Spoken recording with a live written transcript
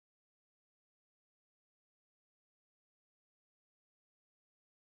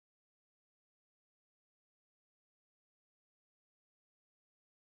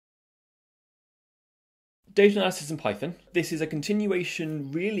Data analysis in Python. This is a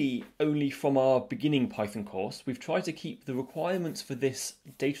continuation really only from our beginning Python course. We've tried to keep the requirements for this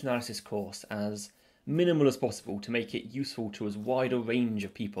data analysis course as minimal as possible to make it useful to as wide a range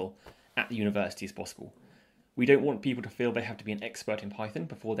of people at the university as possible. We don't want people to feel they have to be an expert in Python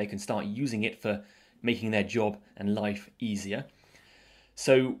before they can start using it for making their job and life easier.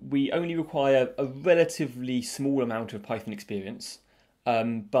 So we only require a relatively small amount of Python experience.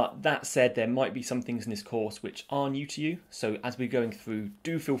 But that said, there might be some things in this course which are new to you. So as we're going through,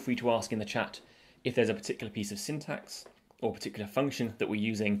 do feel free to ask in the chat if there's a particular piece of syntax or particular function that we're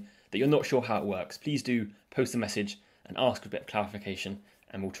using that you're not sure how it works. Please do post a message and ask for a bit of clarification,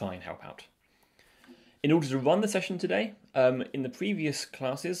 and we'll try and help out. In order to run the session today, in the previous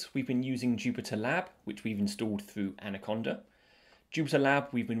classes, we've been using Jupyter Lab, which we've installed through Anaconda. Jupyter Lab,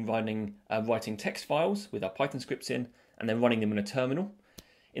 we've been writing text files with our Python scripts in, and then running them in a terminal.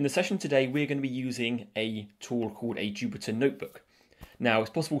 In the session today, we're going to be using a tool called a Jupyter Notebook. Now, it's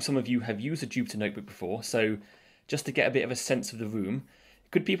possible some of you have used a Jupyter Notebook before, so just to get a bit of a sense of the room,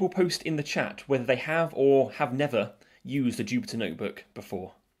 could people post in the chat whether they have or have never used a Jupyter Notebook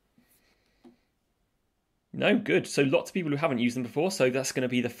before? No? Good. So lots of people who haven't used them before, so that's going to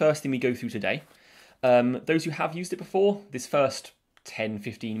be the first thing we go through today. Those who have used it before, this first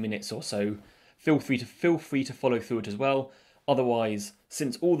 10-15 minutes or so, feel free to follow through it as well. Otherwise,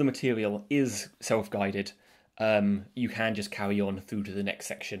 since all the material is self-guided, you can just carry on through to the next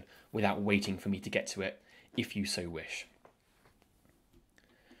section without waiting for me to get to it, if you so wish.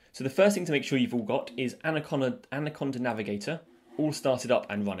 So the first thing to make sure you've all got is Anaconda Navigator, all started up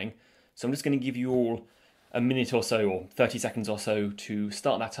and running. So I'm just going to give you all a minute or so, or 30 seconds or so, to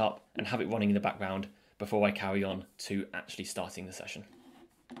start that up and have it running in the background before I carry on to actually starting the session.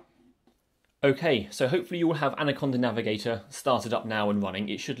 Okay, so hopefully you will have Anaconda Navigator started up now and running.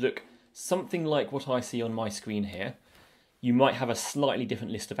 It should look something like what I see on my screen here. You might have a slightly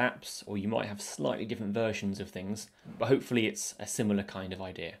different list of apps, or you might have slightly different versions of things, but hopefully it's a similar kind of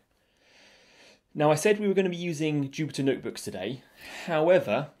idea. Now, I said we were going to be using Jupyter Notebooks today.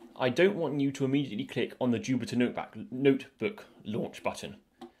 However, I don't want you to immediately click on the Jupyter Notebook launch button.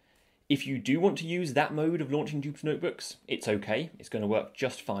 If you do want to use that mode of launching Jupyter Notebooks, it's okay. It's going to work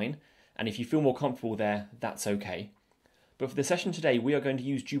just fine. And if you feel more comfortable there, that's okay. But for the session today, we are going to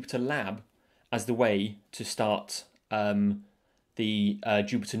use Jupyter Lab as the way to start the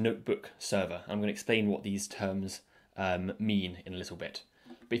Jupyter Notebook server. I'm going to explain what these terms mean in a little bit.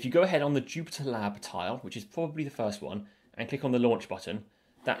 But if you go ahead on the Jupyter Lab tile, which is probably the first one, and click on the launch button,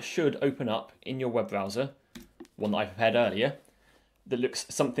 that should open up in your web browser, one that I prepared earlier, that looks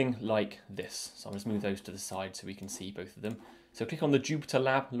something like this. So I'll just move those to the side so we can see both of them. So click on the Jupyter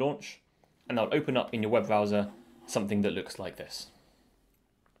Lab launch, and that'll open up in your web browser something that looks like this.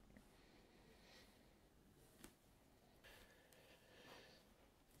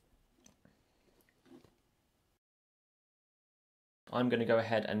 I'm going to go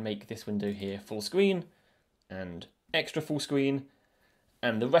ahead and make this window here full screen and extra full screen,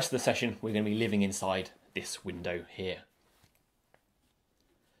 and the rest of the session we're going to be living inside this window here.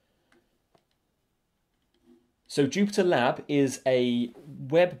 So Jupyter Lab is a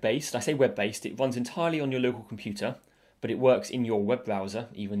web-based, I say web-based, it runs entirely on your local computer, but it works in your web browser,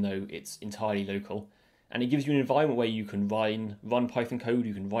 even though it's entirely local. And it gives you an environment where you can run Python code,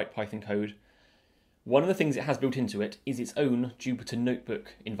 you can write Python code. One of the things it has built into it is its own Jupyter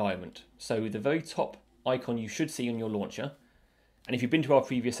Notebook environment. So the very top icon you should see on your launcher, and if you've been to our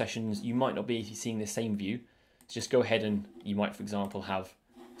previous sessions, you might not be seeing the same view. So just go ahead and you might, for example, have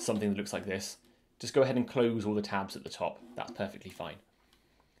something that looks like this. Just go ahead and close all the tabs at the top. That's perfectly fine.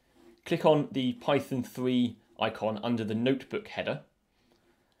 Click on the Python 3 icon under the notebook header,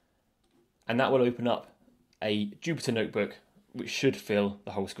 and that will open up a Jupyter Notebook which should fill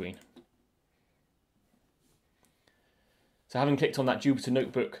the whole screen. So having clicked on that Jupyter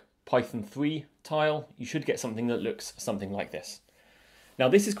Notebook Python 3 tile, you should get something that looks something like this. Now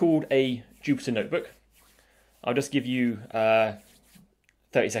this is called a Jupyter Notebook. I'll just give you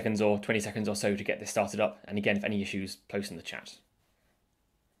 30 seconds or 20 seconds or so to get this started up. And again, if any issues, post in the chat.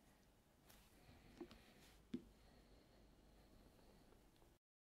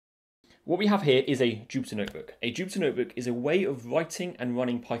 What we have here is a Jupyter Notebook. A Jupyter Notebook is a way of writing and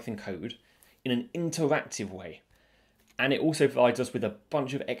running Python code in an interactive way. And it also provides us with a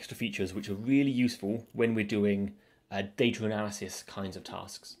bunch of extra features which are really useful when we're doing data analysis kinds of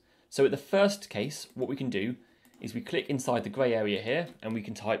tasks. So at the first case, what we can do is we click inside the grey area here and we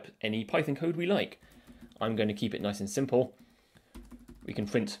can type any Python code we like. I'm going to keep it nice and simple. We can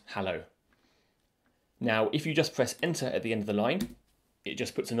print hello. Now, if you just press enter at the end of the line, it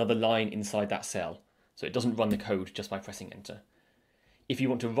just puts another line inside that cell. So it doesn't run the code just by pressing enter. If you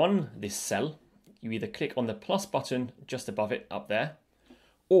want to run this cell, you either click on the plus button just above it up there,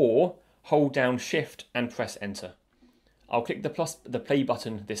 or hold down Shift and press enter. I'll click the play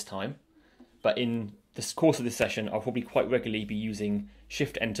button this time, but in the course of this session, I'll probably quite regularly be using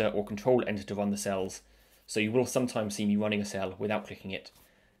Shift enter or Control enter to run the cells. So you will sometimes see me running a cell without clicking it,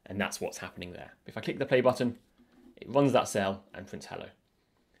 and that's what's happening there. If I click the play button, it runs that cell and prints hello.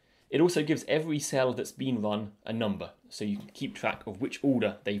 It also gives every cell that's been run a number, so you can keep track of which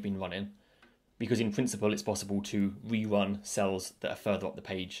order they've been run in, because in principle it's possible to rerun cells that are further up the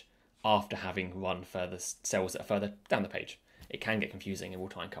page after having run further cells that are further down the page. It can get confusing, and we'll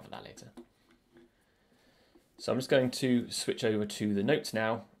try and cover that later. So I'm just going to switch over to the notes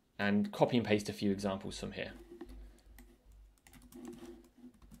now and copy and paste a few examples from here.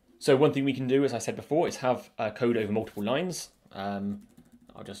 So one thing we can do, as I said before, is have code over multiple lines.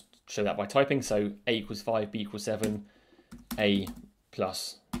 I'll just show that by typing. So A equals 5, B equals 7, A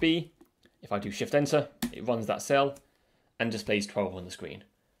plus B. If I do Shift Enter, it runs that cell and displays 12 on the screen.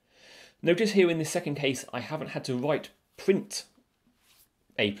 Notice here in this second case, I haven't had to write print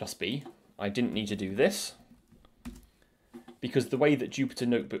A plus B. I didn't need to do this, because the way that Jupyter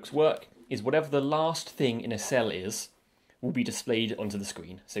Notebooks work is whatever the last thing in a cell is will be displayed onto the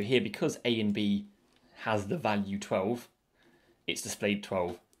screen. So here, because A and B has the value 12, it's displayed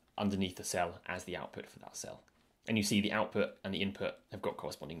 12 underneath the cell as the output for that cell. And you see the output and the input have got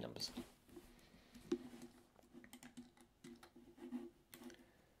corresponding numbers.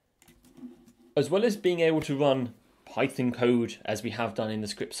 As well as being able to run Python code as we have done in the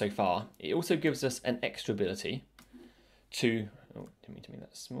script so far, it also gives us an extra ability to, didn't mean to make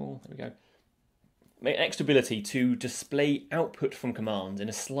that small, there we go. An extra ability to display output from commands in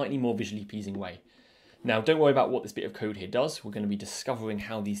a slightly more visually pleasing way. Now, don't worry about what this bit of code here does. We're going to be discovering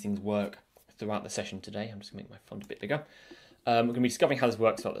how these things work throughout the session today. I'm just going to make my font a bit bigger. We're going to be discovering how this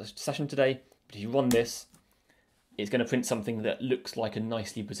works throughout the session today. But if you run this, it's going to print something that looks like a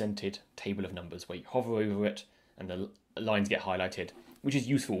nicely presented table of numbers, where you hover over it and the lines get highlighted, which is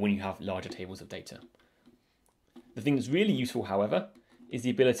useful when you have larger tables of data. The thing that's really useful, however, is the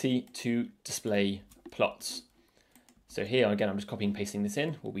ability to display plots. So here, again, I'm just copying and pasting this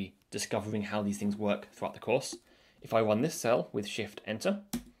in. We'll be discovering how these things work throughout the course. If I run this cell with Shift Enter,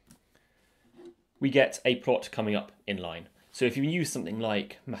 we get a plot coming up in line. So if you use something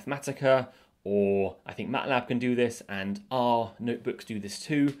like Mathematica, or I think MATLAB can do this, and R notebooks do this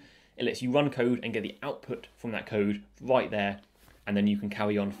too, it lets you run code and get the output from that code right there, and then you can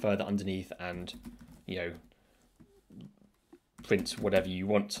carry on further underneath and, print whatever you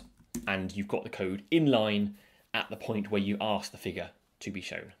want, and you've got the code in line at the point where you ask the figure to be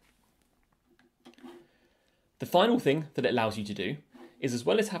shown. The final thing that it allows you to do is, as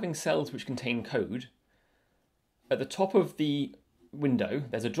well as having cells which contain code, at the top of the window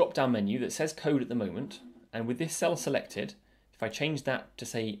there's a drop-down menu that says code at the moment, and with this cell selected, if I change that to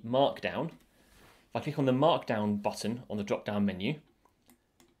say Markdown, if I click on the Markdown button on the drop-down menu,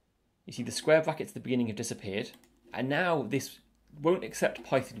 you see the square brackets at the beginning have disappeared, and now this won't accept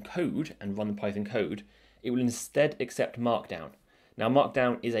Python code and run the Python code. It will instead accept Markdown. Now,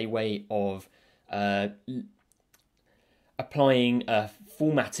 Markdown is a way of applying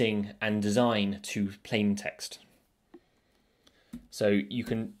formatting and design to plain text. So you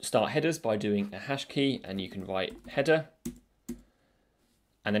can start headers by doing a hash key, and you can write header.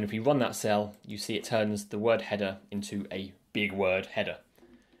 And then if we run that cell, you see it turns the word header into a big word header.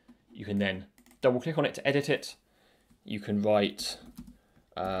 You can then double click on it to edit it. You can write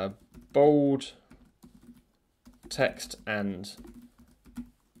bold text and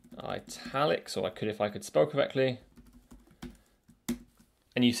italics, or I could if I could spell correctly.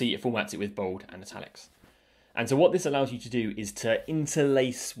 And you see it formats it with bold and italics. And so what this allows you to do is to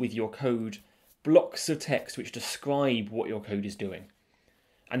interlace with your code blocks of text which describe what your code is doing.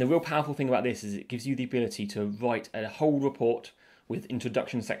 And the real powerful thing about this is it gives you the ability to write a whole report with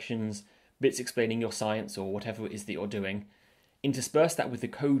introduction sections, bits explaining your science or whatever it is that you're doing, intersperse that with the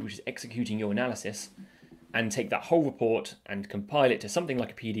code which is executing your analysis, and take that whole report and compile it to something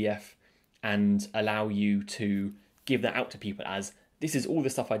like a PDF and allow you to give that out to people as, this is all the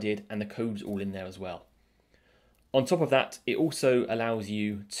stuff I did and the code's all in there as well. On top of that, it also allows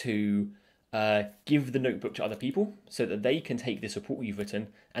you to give the notebook to other people so that they can take this report you've written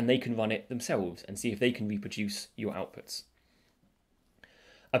and they can run it themselves and see if they can reproduce your outputs.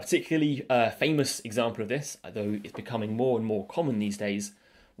 A particularly famous example of this, though it's becoming more and more common these days,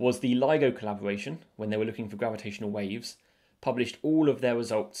 was the LIGO collaboration, when they were looking for gravitational waves, published all of their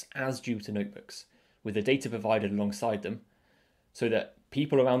results as Jupyter Notebooks, with the data provided alongside them, so that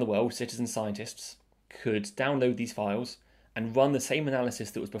people around the world, citizen scientists, could download these files and run the same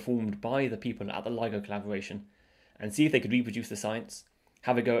analysis that was performed by the people at the LIGO collaboration and see if they could reproduce the science,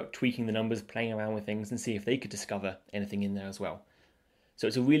 have a go at tweaking the numbers, playing around with things, and see if they could discover anything in there as well. So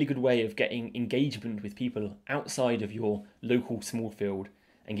it's a really good way of getting engagement with people outside of your local small field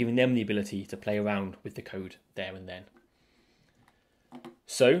and giving them the ability to play around with the code there and then.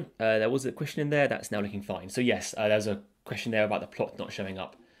 So there was a question in there that's now looking fine. So yes, there's a question there about the plot not showing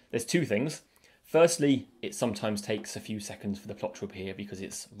up. There's two things. Firstly, it sometimes takes a few seconds for the plot to appear because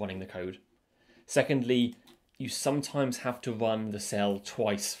it's running the code. Secondly, you sometimes have to run the cell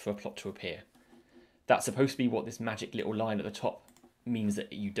twice for a plot to appear. That's supposed to be what this magic little line at the top means,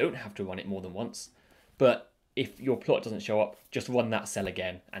 that you don't have to run it more than once. But if your plot doesn't show up, just run that cell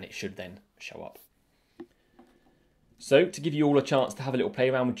again and it should then show up. So to give you all a chance to have a little play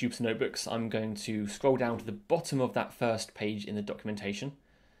around with Jupyter Notebooks, I'm going to scroll down to the bottom of that first page in the documentation.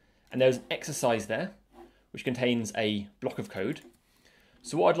 And there's an exercise there, which contains a block of code.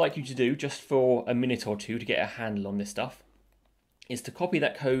 So what I'd like you to do, just for a minute or two to get a handle on this stuff, is to copy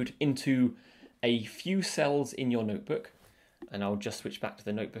that code into a few cells in your notebook. And I'll just switch back to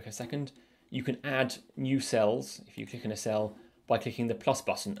the notebook a second. You can add new cells if you click in a cell by clicking the plus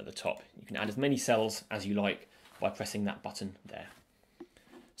button at the top. You can add as many cells as you like by pressing that button there.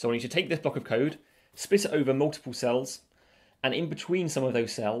 So I want you to take this block of code, split it over multiple cells, and in between some of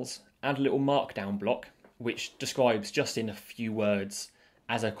those cells, add a little markdown block, which describes just in a few words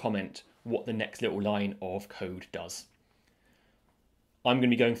as a comment what the next little line of code does. I'm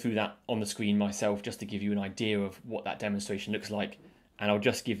going to be going through that on the screen myself just to give you an idea of what that demonstration looks like, and I'll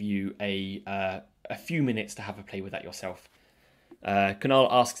just give you a few minutes to have a play with that yourself. Kunal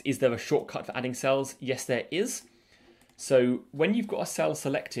asks, is there a shortcut for adding cells? Yes, there is. So when you've got a cell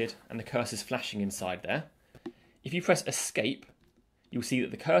selected and the cursor is flashing inside there, if you press escape, you'll see that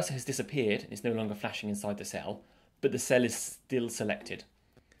the cursor has disappeared and it's no longer flashing inside the cell, but the cell is still selected.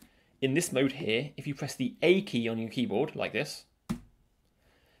 In this mode here, if you press the A key on your keyboard like this,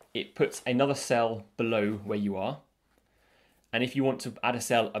 it puts another cell below where you are. And if you want to add a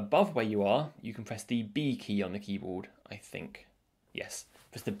cell above where you are, you can press the B key on the keyboard, I think. Yes,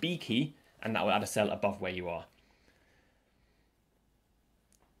 press the B key and that will add a cell above where you are.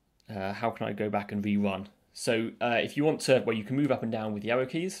 How can I go back and rerun? So if you want to, well, you can move up and down with the arrow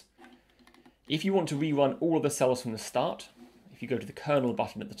keys. If you want to rerun all of the cells from the start, if you go to the kernel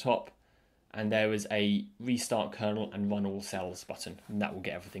button at the top, and there is a restart kernel and run all cells button, and that will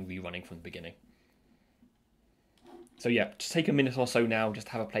get everything rerunning from the beginning. So yeah, just take a minute or so now, just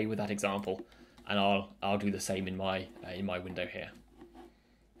have a play with that example, and I'll do the same in my window here.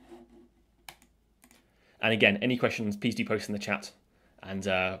 And again, any questions, please do post in the chat, and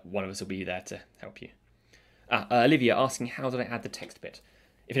one of us will be there to help you. Olivia asking, how did I add the text bit?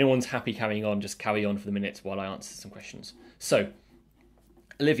 If anyone's happy carrying on, just carry on for the minute while I answer some questions. So,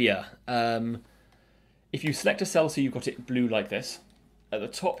 Olivia, if you select a cell so you've got it blue like this, at the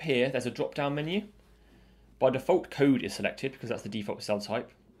top here there's a drop-down menu. By default, code is selected because that's the default cell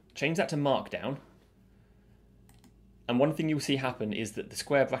type. Change that to markdown. And one thing you'll see happen is that the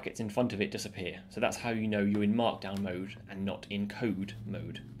square brackets in front of it disappear. So that's how you know you're in markdown mode and not in code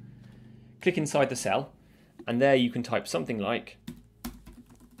mode. Click inside the cell, and there you can type something like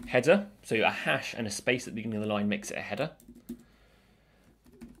header. So a hash and a space at the beginning of the line makes it a header.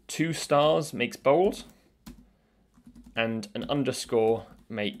 2 stars makes bold, and an underscore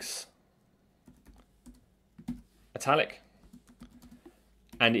makes italic.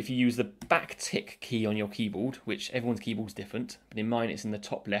 And if you use the back tick key on your keyboard, which everyone's keyboard's different, but in mine it's in the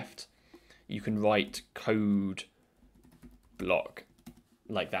top left, you can write code block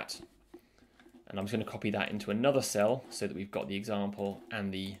like that. And I'm just going to copy that into another cell so that we've got the example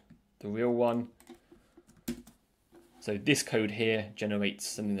and the real one. So this code here generates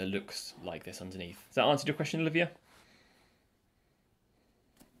something that looks like this underneath. Does that answer your question, Olivia?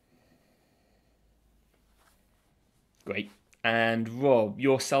 Great. And Rob,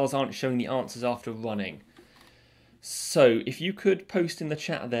 your cells aren't showing the answers after running. So if you could post in the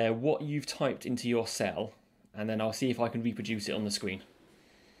chat there what you've typed into your cell, and then I'll see if I can reproduce it on the screen.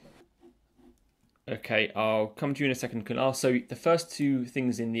 Okay, I'll come to you in a second. So the first 2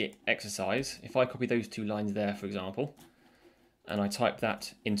 things in the exercise, if I copy those 2 lines there, for example, and I type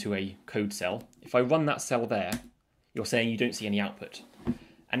that into a code cell, if I run that cell there, you're saying you don't see any output.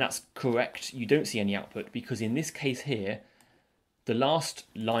 And that's correct, you don't see any output, because in this case here, the last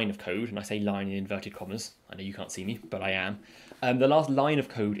line of code, and I say line in inverted commas, I know you can't see me, but I am, the last line of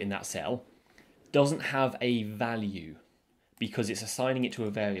code in that cell doesn't have a value because it's assigning it to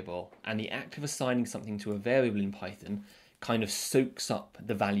a variable, and the act of assigning something to a variable in Python kind of soaks up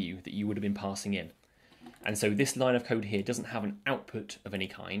the value that you would have been passing in. And so this line of code here doesn't have an output of any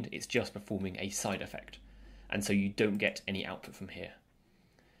kind, it's just performing a side effect. And so you don't get any output from here.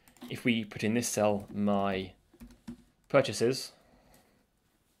 If we put in this cell my purchases,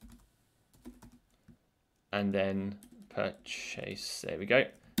 and then purchase, there we go,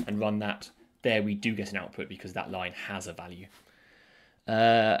 and run that, there we do get an output because that line has a value.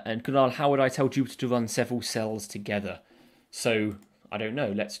 And Kunal, how would I tell Jupyter to run several cells together? So, I don't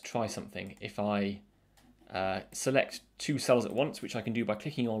know, let's try something. If I select two cells at once, which I can do by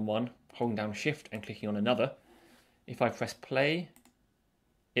clicking on one, holding down Shift and clicking on another. If I press play,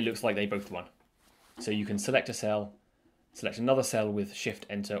 it looks like they both run. So you can select a cell, select another cell with Shift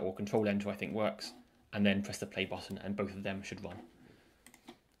Enter or Control Enter I think works, and then press the play button and both of them should run.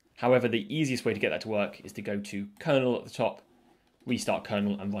 However, the easiest way to get that to work is to go to kernel at the top, restart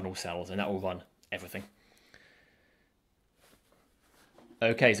kernel and run all cells, and that will run everything.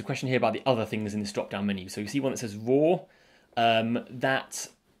 Okay, so question here about the other things in this drop-down menu. So you see one that says raw. That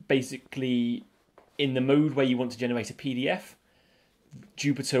basically, in the mode where you want to generate a PDF,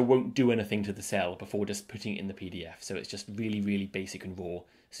 Jupyter won't do anything to the cell before just putting it in the PDF. So it's just really, really basic and raw.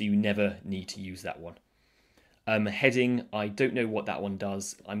 So you never need to use that one. Heading, I don't know what that one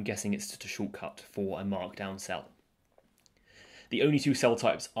does. I'm guessing it's just a shortcut for a markdown cell. The only two cell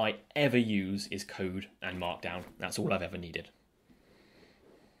types I ever use is code and markdown. That's all I've ever needed.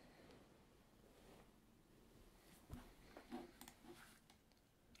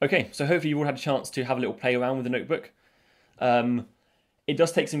 Okay, so hopefully you've all had a chance to have a little play around with the notebook. It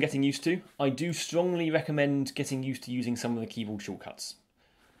does take some getting used to. I do strongly recommend getting used to using some of the keyboard shortcuts.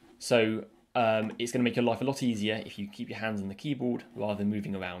 So it's going to make your life a lot easier if you keep your hands on the keyboard rather than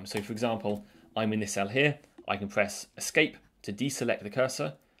moving around. So for example, I'm in this cell here. I can press Escape to deselect the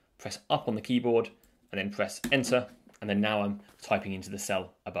cursor, press up on the keyboard, and then press Enter, and then now I'm typing into the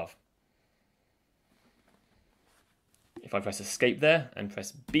cell above. If I press Escape there and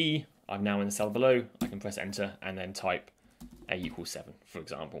press B, I'm now in the cell below. I can press Enter and then type A equals 7, for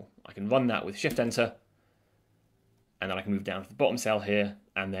example. I can run that with Shift Enter, and then I can move down to the bottom cell here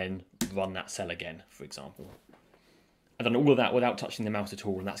and then run that cell again, for example. I've done all of that without touching the mouse at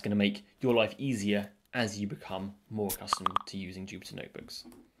all, and that's going to make your life easier as you become more accustomed to using Jupyter Notebooks.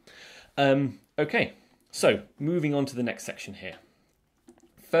 Okay, so moving on to the next section here.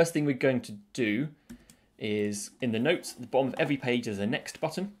 First thing we're going to do is in the notes, at the bottom of every page there's a next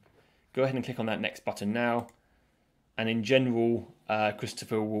button. Go ahead and click on that next button now. And in general,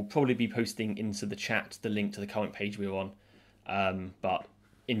 Christopher will probably be posting into the chat the link to the current page we're on. But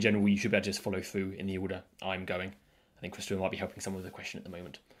in general, you should be able to just follow through in the order I'm going. I think Christopher might be helping someone with a question at the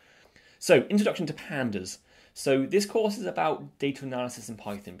moment. So, introduction to Pandas. So this course is about data analysis in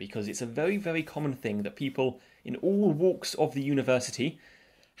Python because it's a very, very common thing that people in all walks of the university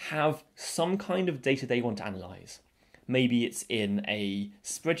have some kind of data they want to analyze. Maybe it's in a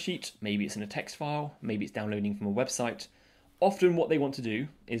spreadsheet, maybe it's in a text file, maybe it's downloading from a website. Often what they want to do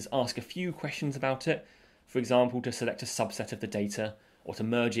is ask a few questions about it, for example, to select a subset of the data or to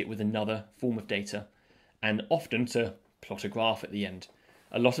merge it with another form of data, and often to plot a graph at the end.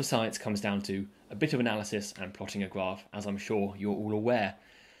 A lot of science comes down to a bit of analysis and plotting a graph, as I'm sure you're all aware.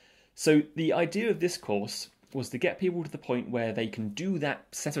 So the idea of this course was to get people to the point where they can do that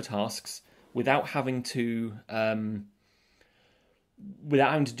set of tasks without having to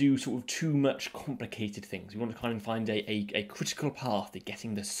do sort of too much complicated things. We want to kind of find a critical path to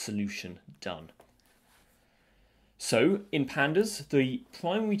getting the solution done. So in Pandas, the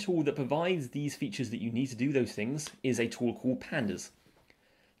primary tool that provides these features that you need to do those things is a tool called Pandas.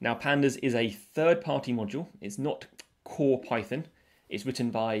 Now Pandas is a third-party module. It's not core Python. It's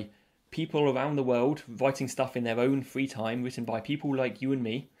written by people around the world writing stuff in their own free time, written by people like you and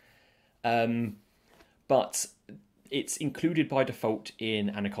me. But it's included by default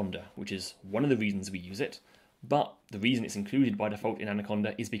in Anaconda, which is one of the reasons we use it. But the reason it's included by default in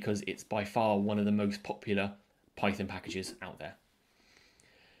Anaconda is because it's by far one of the most popular Python packages out there.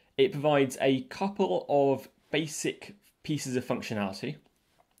 It provides a couple of basic pieces of functionality.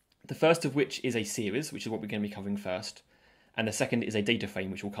 The first of which is a series, which is what we're going to be covering first. And the second is a data frame,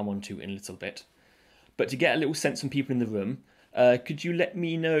 which we'll come on to in a little bit. But to get a little sense from people in the room, could you let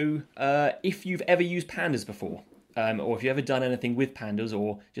me know if you've ever used Pandas before? Or if you've ever done anything with Pandas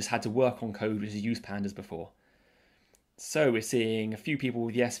or just had to work on code which has used Pandas before? So we're seeing a few people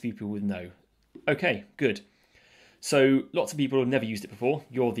with yes, a few people with no. Okay, good. So lots of people have never used it before.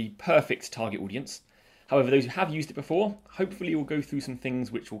 You're the perfect target audience. However, those who have used it before, hopefully will go through some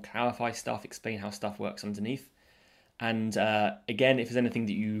things which will clarify stuff, explain how stuff works underneath. And again, if there's anything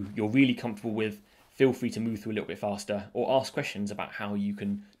that you're really comfortable with, feel free to move through a little bit faster or ask questions about how you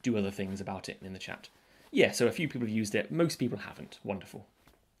can do other things about it in the chat. Yeah, so a few people have used it. Most people haven't. Wonderful.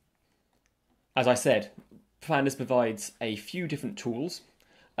 As I said, Pandas provides a few different tools.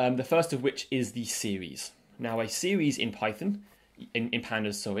 The first of which is the series. Now, a series in Python, in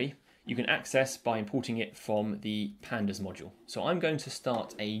Pandas, sorry, you can access by importing it from the Pandas module. So I'm going to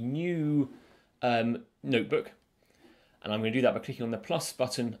start a new notebook, and I'm going to do that by clicking on the plus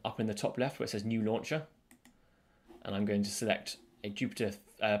button up in the top left where it says New Launcher, and I'm going to select a Jupyter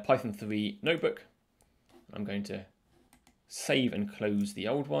Python 3 notebook. I'm going to save and close the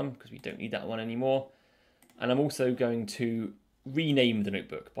old one because we don't need that one anymore, and I'm also going to rename the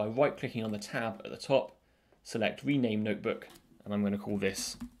notebook by right-clicking on the tab at the top, select Rename Notebook, and I'm going to call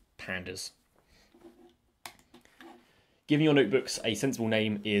this Pandas. Giving your notebooks a sensible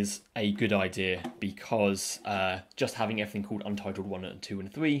name is a good idea because just having everything called Untitled 1 and 2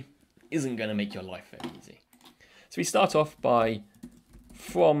 and 3 isn't going to make your life very easy. So we start off by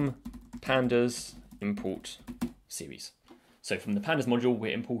from Pandas import series. So from the Pandas module,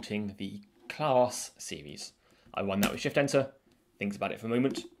 we're importing the class series. I run that with Shift Enter, think about it for a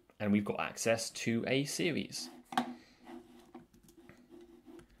moment, and we've got access to a series.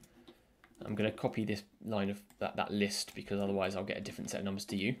 I'm going to copy this line of that list because otherwise I'll get a different set of numbers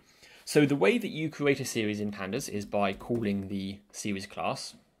to you. So the way that you create a series in Pandas is by calling the series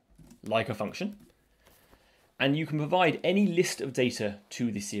class like a function, and you can provide any list of data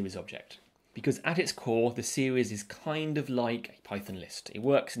to the series object because at its core the series is kind of like a Python list. It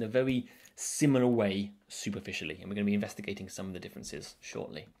works in a very similar way superficially, and we're going to be investigating some of the differences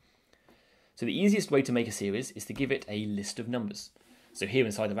shortly. So the easiest way to make a series is to give it a list of numbers. So here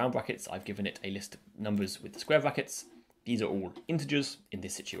inside the round brackets, I've given it a list of numbers with the square brackets. These are all integers in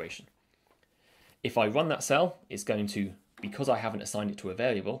this situation. If I run that cell, it's going to, because I haven't assigned it to a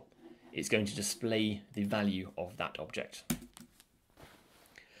variable, it's going to display the value of that object.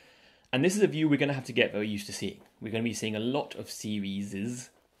 And this is a view we're going to have to get very used to seeing. We're going to be seeing a lot of series,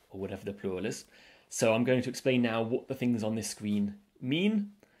 or whatever the plural is. So I'm going to explain now what the things on this screen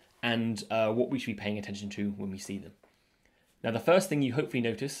mean and what we should be paying attention to when we see them. Now, the first thing you hopefully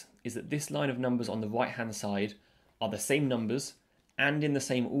notice is that this line of numbers on the right-hand side are the same numbers and in the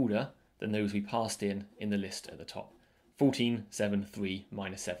same order than those we passed in the list at the top. 14, 7, 3,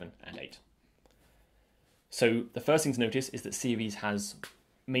 minus 7, and 8. So the first thing to notice is that series has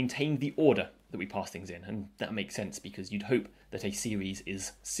maintained the order that we pass things in, and that makes sense because you'd hope that a series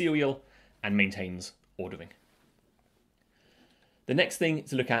is serial and maintains ordering. The next thing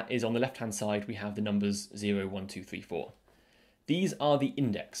to look at is on the left-hand side, we have the numbers 0, 1, 2, 3, 4. These are the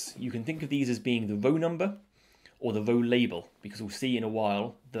index. You can think of these as being the row number or the row label, because we'll see in a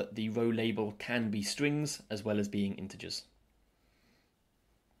while that the row label can be strings as well as being integers.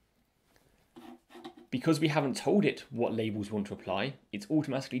 Because we haven't told it what labels we want to apply, it's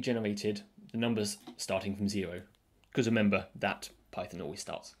automatically generated the numbers starting from 0. Because remember that Python always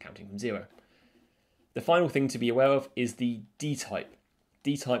starts counting from 0. The final thing to be aware of is the D type.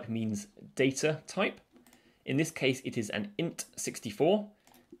 D type means data type. In this case, it is an int 64.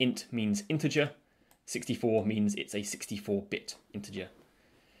 Int means integer. 64 means it's a 64-bit integer.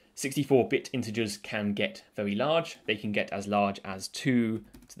 64-bit integers can get very large. They can get as large as 2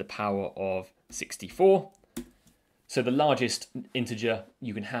 to the power of 64. So the largest integer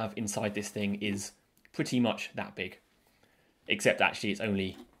you can have inside this thing is pretty much that big. Except actually it's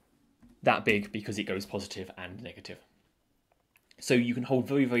only that big because it goes positive and negative. So you can hold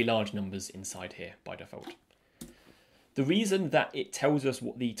very, very large numbers inside here by default. The reason that it tells us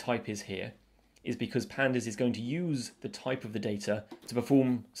what the type is here is because Pandas is going to use the type of the data to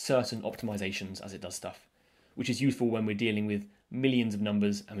perform certain optimizations as it does stuff, which is useful when we're dealing with millions of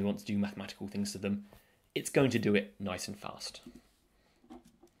numbers and we want to do mathematical things to them. It's going to do it nice and fast.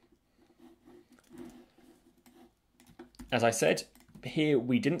 As I said, here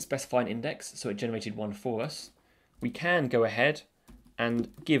we didn't specify an index, so it generated one for us. We can go ahead and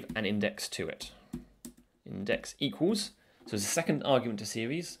give an index to it. Index equals, so as a second argument to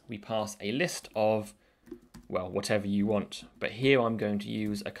series, we pass a list of, well, whatever you want. But here I'm going to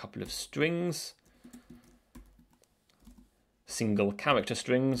use a couple of strings, single character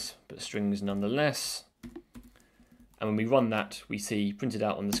strings, but strings nonetheless. And when we run that, we see printed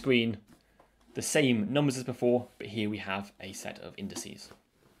out on the screen the same numbers as before, but here we have a set of indices.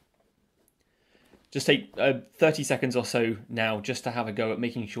 Just take 30 seconds or so now just to have a go at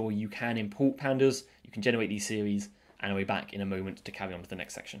making sure you can import pandas, you can generate these series, and I'll be back in a moment to carry on to the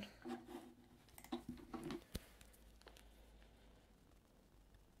next section.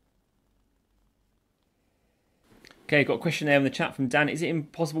 Okay, got a question there in the chat from Dan. Is it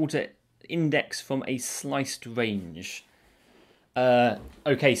impossible to index from a sliced range?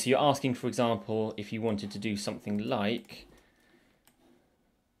 Okay, so you're asking, for example, if you wanted to do something like,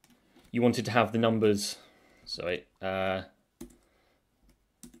 you wanted to have the numbers, sorry,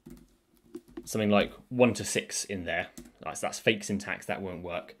 something like 1 to 6 in there. That's fake syntax, that won't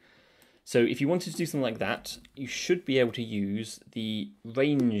work. So if you wanted to do something like that, you should be able to use the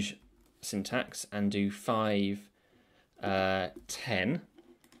range syntax and do 5, 10,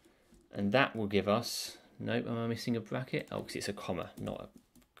 and that will give us, nope, am I missing a bracket? Oh, because it's a comma, not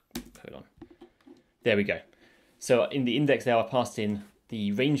a colon. There we go. So in the index there, I passed in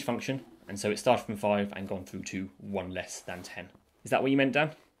the range function, and so it started from 5 and gone through to 1 less than 10. Is that what you meant,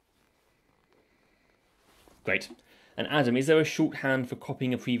 Dan? Great. And Adam, is there a shorthand for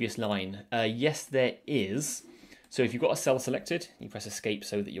copying a previous line? Yes, there is. So if you've got a cell selected, you press escape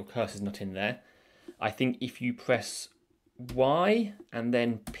so that your cursor's not in there. I think if you press Y and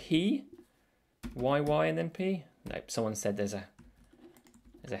then P, Y and then P. Nope, someone said there's a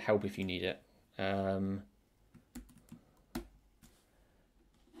help if you need it.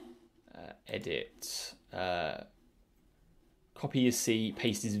 Edit. Copy is C,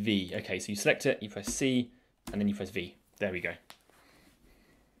 paste is V. Okay, so you select it, you press C, and then you press V. There we go.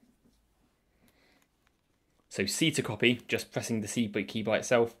 So C to copy, just pressing the C key by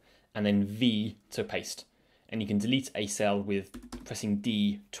itself, and then V to paste. And you can delete a cell with pressing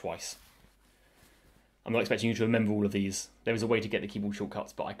D twice. I'm not expecting you to remember all of these. There is a way to get the keyboard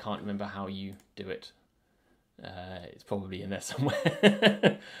shortcuts, but I can't remember how you do it. It's probably in there somewhere.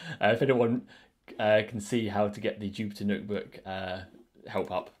 If anyone can see how to get the Jupyter Notebook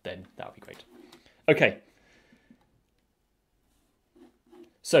help up, then that would be great. Okay.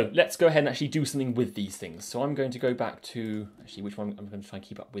 So let's go ahead and actually do something with these things. So I'm going to go back to, actually which one, I'm going to try and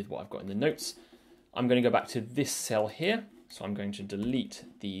keep up with what I've got in the notes. I'm going to go back to this cell here. So I'm going to delete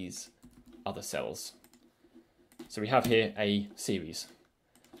these other cells. So we have here a series.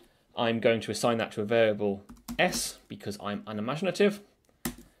 I'm going to assign that to a variable s because I'm unimaginative.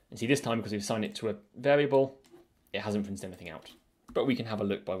 And see, this time, because we've assigned it to a variable, it hasn't printed anything out. But we can have a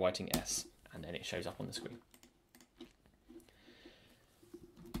look by writing s, and then it shows up on the screen.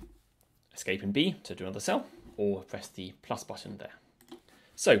 Escape and B to do another cell, or press the plus button there.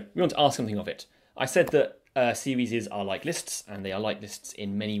 So we want to ask something of it. I said that series are like lists, and they are like lists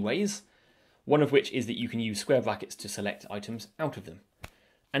in many ways. One of which is that you can use square brackets to select items out of them.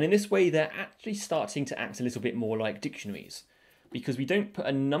 And in this way, they're actually starting to act a little bit more like dictionaries, because we don't put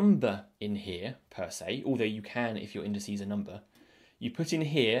a number in here per se, although you can if your indices are number. You put in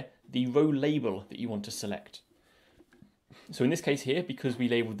here the row label that you want to select. So in this case here, because we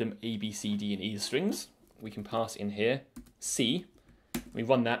labeled them A, B, C, D, and E as strings, we can pass in here C. We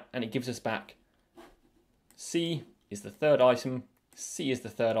run that, and it gives us back C is the third item, C is the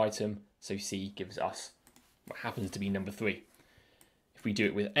third item, so C gives us what happens to be number 3. If we do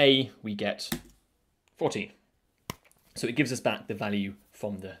it with A, we get 14. So it gives us back the value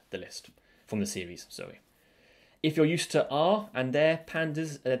from the list, from the series, sorry. If you're used to R and their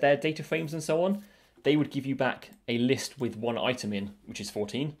pandas, their data frames and so on, they would give you back a list with one item in, which is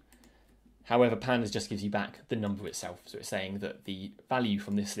 14. However, pandas just gives you back the number itself. So it's saying that the value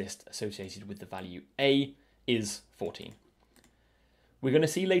from this list associated with the value A is 14. We're going to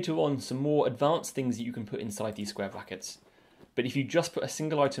see later on some more advanced things that you can put inside these square brackets. But if you just put a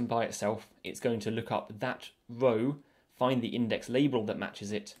single item by itself, it's going to look up that row, find the index label that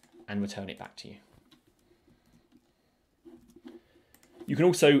matches it, and return it back to you. You can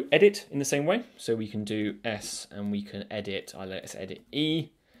also edit in the same way. So we can do S and we can edit, let's edit E,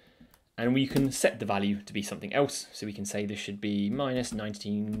 and we can set the value to be something else. So we can say this should be minus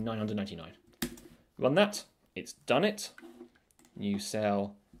 999. Run that, it's done it. New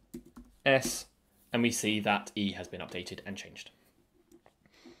cell S, and we see that E has been updated and changed.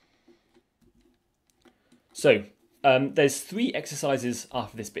 So there's 3 exercises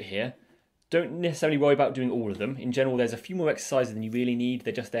after this bit here. Don't necessarily worry about doing all of them. In general, there's a few more exercises than you really need.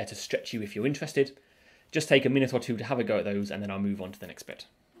 They're just there to stretch you if you're interested. Just take a minute or two to have a go at those, and then I'll move on to the next bit.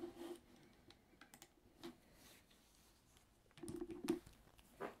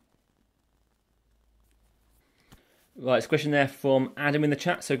 Right, it's a question there from Adam in the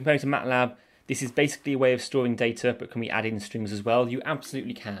chat. So compared to MATLAB, this is basically a way of storing data, but can we add in strings as well? You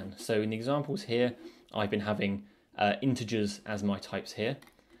absolutely can. So in the examples here, I've been having integers as my types here.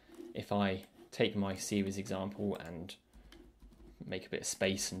 If I take my series example and make a bit of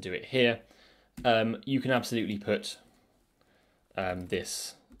space and do it here, you can absolutely put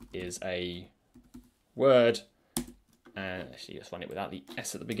this is a word, and actually just run it without the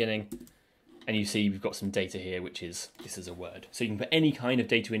S at the beginning. And you see we've got some data here, which is, this is a word. So you can put any kind of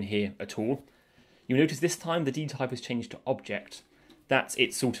data in here at all. You'll notice this time the D type has changed to object. That's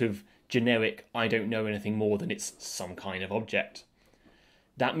its sort of generic, I don't know anything more than it's some kind of object.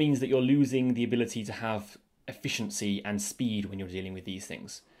 That means that you're losing the ability to have efficiency and speed when you're dealing with these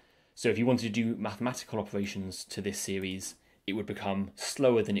things. So if you wanted to do mathematical operations to this series, it would become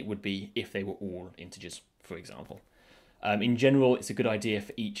slower than it would be if they were all integers, for example. In general, it's a good idea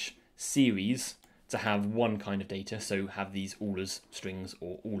for each series to have one kind of data, so have these all as strings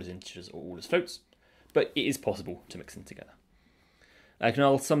or all as integers or all as floats, but it is possible to mix them together.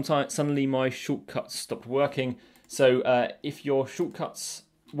 Now, suddenly my shortcuts stopped working, so if your shortcuts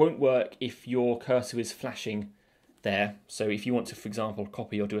won't work if your cursor is flashing there, so if you want to, for example,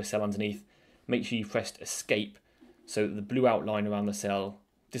 copy or do a cell underneath, make sure you pressed escape so that the blue outline around the cell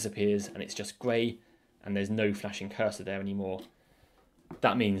disappears and it's just grey and there's no flashing cursor there anymore.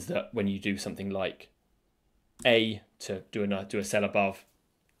 That means that when you do something like A to do a cell above,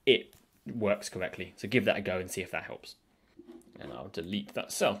 it works correctly. So give that a go and see if that helps. And I'll delete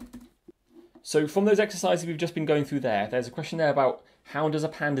that cell. So from those exercises we've just been going through there, there's a question there about how does a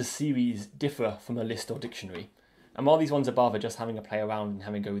Pandas series differ from a list or dictionary? And while these ones above are just having a play around and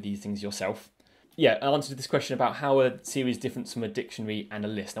having a go with these things yourself, yeah, I answered this question about how a series differs from a dictionary and a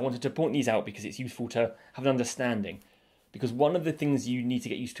list. I wanted to point these out because it's useful to have an understanding. Because one of the things you need to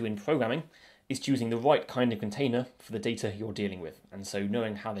get used to in programming is choosing the right kind of container for the data you're dealing with. And so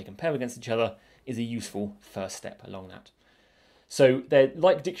knowing how they compare against each other is a useful first step along that. So they're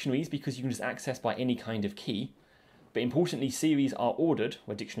like dictionaries because you can just access by any kind of key. But importantly, series are ordered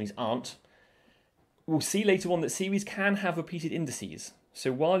where dictionaries aren't. We'll see later on that series can have repeated indices.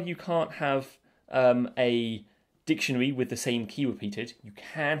 So while you can't have a dictionary with the same key repeated, you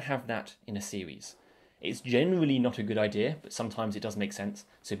can have that in a series. It's generally not a good idea, but sometimes it does make sense,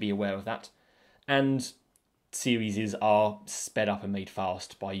 so be aware of that. And series are sped up and made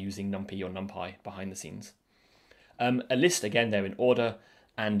fast by using NumPy or NumPy behind the scenes. A list, again, they're in order,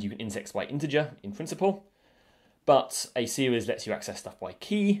 and you can index by integer in principle, but a series lets you access stuff by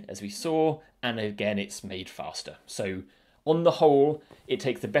key, as we saw, and again, it's made faster. So on the whole, it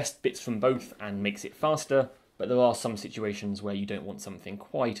takes the best bits from both and makes it faster, but there are some situations where you don't want something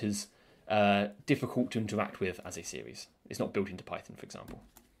quite as difficult to interact with as a series. It's not built into Python, for example.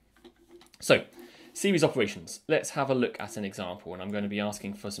 So, series operations. Let's have a look at an example, and I'm going to be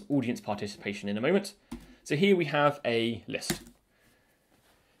asking for some audience participation in a moment. So here we have a list.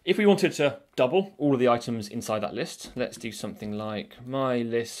 If we wanted to double all of the items inside that list, let's do something like my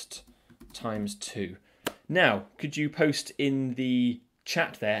list times 2. Now, could you post in the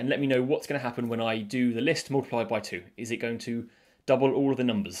chat there and let me know what's going to happen when I do the list multiplied by 2? Is it going to double all of the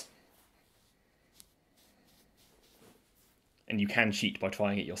numbers? And you can cheat by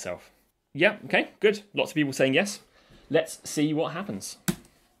trying it yourself. Yeah, okay, good. Lots of people saying yes. Let's see what happens.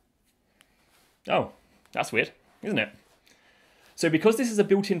 Oh, that's weird, isn't it? So because this is a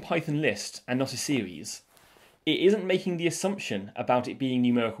built-in Python list and not a series, it isn't making the assumption about it being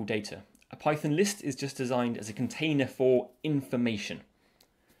numerical data. A Python list is just designed as a container for information.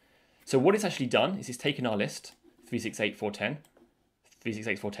 So what it's actually done is it's taken our list,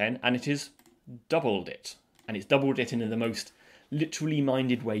 368,410, and it has doubled it. And it's doubled it in the most literally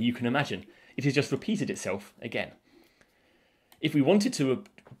minded way you can imagine. It has just repeated itself again. If we wanted to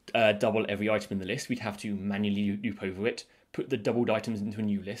double every item in the list, we'd have to manually loop over it, put the doubled items into a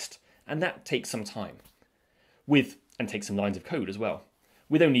new list, and that takes some time. And takes some lines of code as well.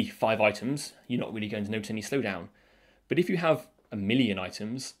 With only 5 items, you're not really going to notice any slowdown. But if you have 1 million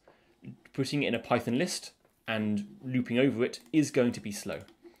items, putting it in a Python list and looping over it is going to be slow.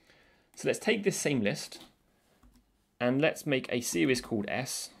 So let's take this same list and let's make a series called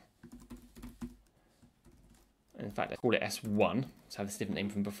S. In fact, let's call it S1. Let's have this different name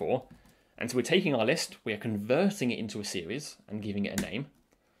from before. And so we're taking our list, we are converting it into a series and giving it a name.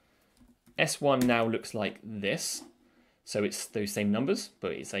 S1 now looks like this. So it's those same numbers,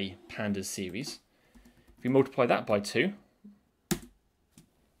 but it's a Pandas series. If we multiply that by 2,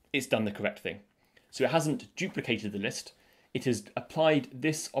 it's done the correct thing. So it hasn't duplicated the list, it has applied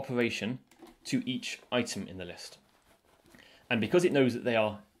this operation to each item in the list. And because it knows that they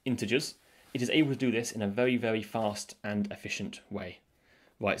are integers, it is able to do this in a very, very fast and efficient way.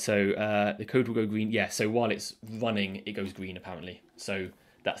 Right, so the code will go green. Yeah, so while it's running, it goes green apparently. So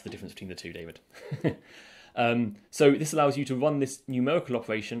that's the difference between the two, David. So this allows you to run this numerical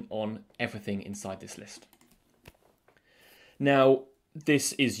operation on everything inside this list. Now,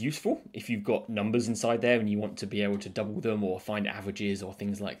 this is useful if you've got numbers inside there and you want to be able to double them or find averages or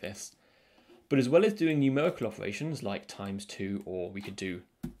things like this. But as well as doing numerical operations like times 2, or we could do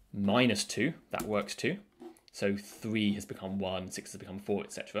minus 2, that works too. So 3 has become 1, 6 has become 4,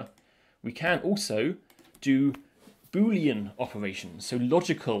 etc. We can also do Boolean operations, so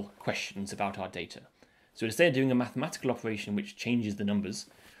logical questions about our data. So instead of doing a mathematical operation which changes the numbers,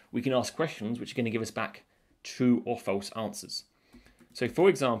 we can ask questions which are going to give us back true or false answers. So for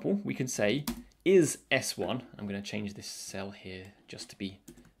example, we can say, is S1, I'm going to change this cell here just to be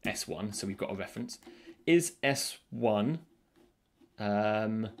S1, so we've got a reference, is S1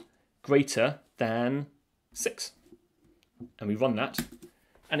 greater than 6? And we run that,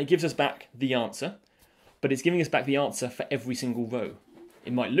 and it gives us back the answer, but it's giving us back the answer for every single row.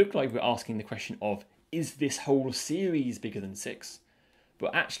 It might look like we're asking the question of, is this whole series bigger than 6?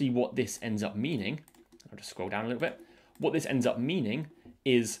 But actually what this ends up meaning, I'll just scroll down a little bit, what this ends up meaning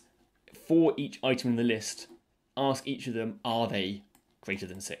is for each item in the list, ask each of them, are they greater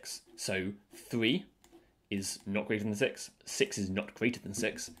than 6? So 3 is not greater than 6, 6 is not greater than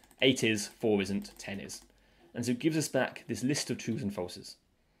 6, 8 is, 4 isn't, 10 is. And so it gives us back this list of trues and falses.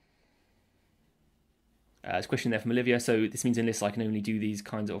 There's a question there from Olivia. So this means in lists I can only do these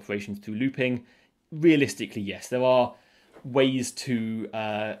kinds of operations through looping. Realistically, yes, there are ways to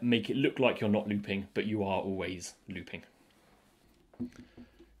make it look like you're not looping, but you are always looping.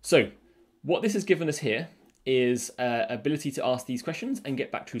 So what this has given us here is ability to ask these questions and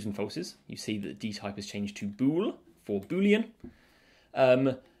get back trues and falses. You see that the D type has changed to bool for Boolean.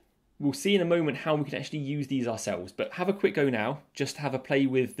 We'll see in a moment how we can actually use these ourselves, but have a quick go now, just have a play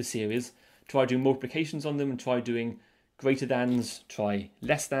with the series, try doing multiplications on them and try doing greater thans, try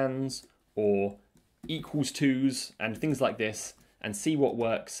less thans, or equals tos and things like this, and see what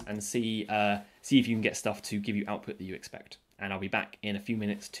works and see if you can get stuff to give you output that you expect. And I'll be back in a few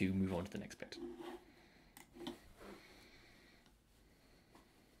minutes to move on to the next bit.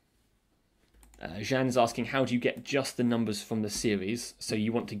 Jeanne's asking, how do you get just the numbers from the series? So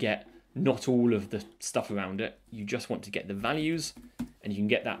you want to get not all of the stuff around it, you just want to get the values, and you can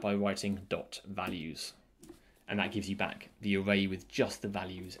get that by writing dot values. And that gives you back the array with just the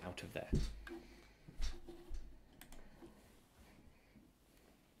values out of there.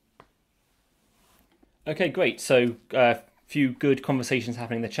 Okay, great. So a few good conversations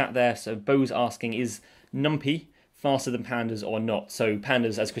happening in the chat there. So Bo's asking, is NumPy faster than Pandas or not? So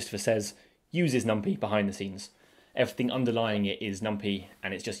Pandas, as Christopher says, uses NumPy behind the scenes. Everything underlying it is NumPy,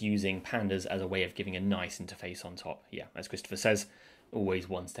 and it's just using Pandas as a way of giving a nice interface on top. Yeah, as Christopher says, always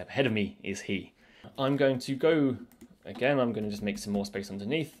one step ahead of me is he. I'm going to go, again, I'm going to just make some more space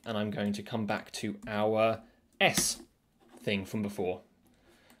underneath, and I'm going to come back to our S thing from before.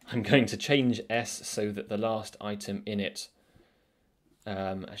 I'm going to change S so that the last item in it,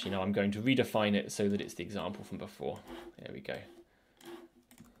 actually no, I'm going to redefine it so that it's the example from before. There we go.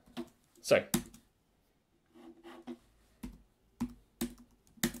 So,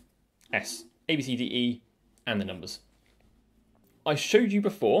 S, A, B, C, D, E, and the numbers. I showed you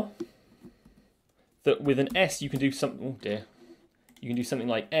before that with an S you can do something, oh dear, you can do something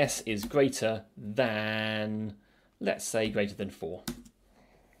like S is greater than, let's say greater than 4.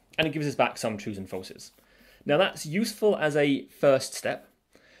 And it gives us back some trues and falses. Now that's useful as a first step.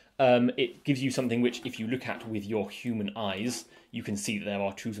 It gives you something which, if you look at with your human eyes, you can see that there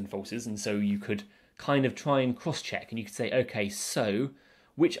are trues and falses, and so you could kind of try and cross-check, and you could say, okay, so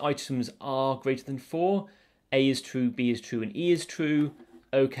which items are greater than 4? A is true, B is true, and E is true.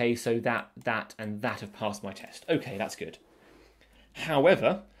 Okay, so that, and that have passed my test. Okay, that's good.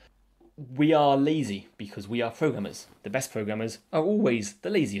 However, we are lazy because we are programmers. The best programmers are always the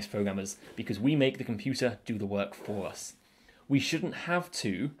laziest programmers because we make the computer do the work for us. We shouldn't have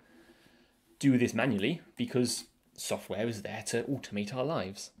to do this manually because software is there to automate our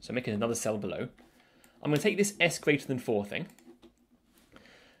lives. So making another cell below. I'm going to take this S greater than 4 thing,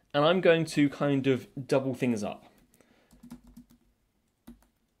 and I'm going to kind of double things up.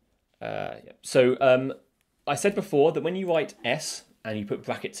 I said before that when you write S and you put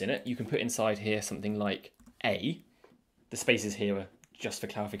brackets in it, you can put inside here something like A. The spaces here are just for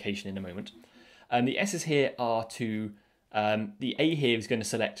clarification in a moment. The S's here are to, the A here is going to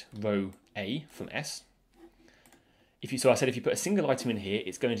select row A from S. So I said if you put a single item in here,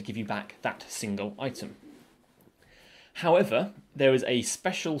 it's going to give you back that single item. However, there is a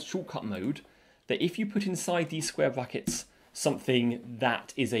special shortcut mode that if you put inside these square brackets something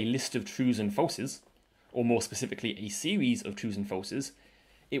that is a list of trues and falses, or more specifically a series of trues and falses,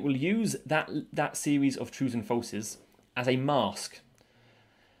 it will use that series of trues and falses as a mask.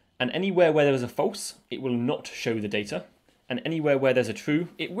 And anywhere where there is a false, it will not show the data. And anywhere where there's a true,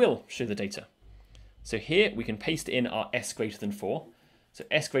 it will show the data. So here we can paste in our S greater than 4. So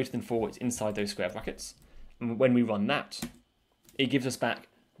S greater than 4 is inside those square brackets. And when we run that, it gives us back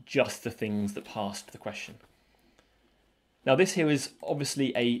just the things that passed the question. Now this here is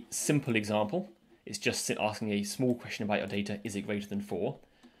obviously a simple example. It's just asking a small question about your data, is it greater than 4?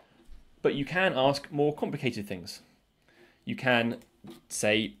 But you can ask more complicated things. You can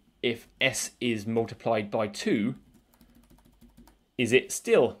say, if s is multiplied by 2, is it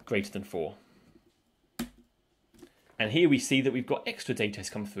still greater than 4? And here we see that we've got extra data has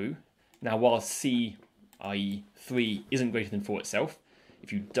come through. Now while c, i.e. 3, isn't greater than 4 itself,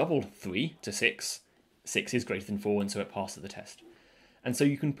 if you double 3 to 6, 6 is greater than 4, and so it passes the test. And so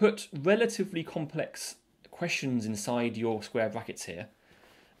you can put relatively complex questions inside your square brackets here,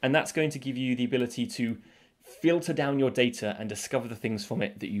 and that's going to give you the ability to filter down your data and discover the things from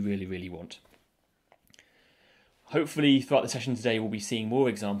it that you really, really want. Hopefully throughout the session today we'll be seeing more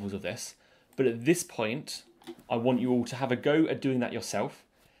examples of this, but at this point I want you all to have a go at doing that yourself.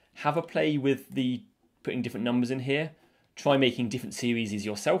 Have a play with the putting different numbers in here, try making different series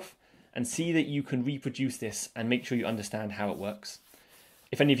yourself, and see that you can reproduce this and make sure you understand how it works.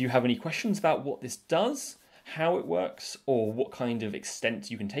 If any of you have any questions about what this does, how it works, or what kind of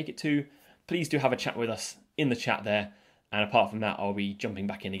extent you can take it to, please do have a chat with us in the chat there. And apart from that, I'll be jumping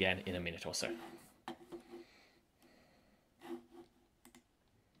back in again in a minute or so.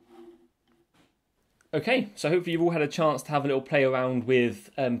 Okay, so hopefully you've all had a chance to have a little play around with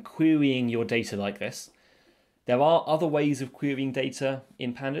querying your data like this. There are other ways of querying data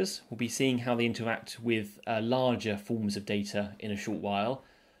in Pandas. We'll be seeing how they interact with larger forms of data in a short while,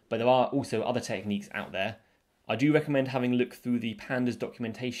 but there are also other techniques out there. I do recommend having a look through the Pandas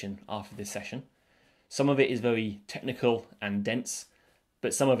documentation after this session. Some of it is very technical and dense,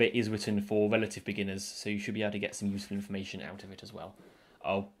 but some of it is written for relative beginners, so you should be able to get some useful information out of it as well.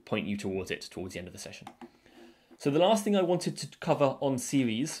 I'll point you towards it towards the end of the session. So the last thing I wanted to cover on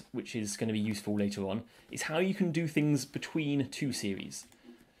series, which is going to be useful later on, is how you can do things between two series.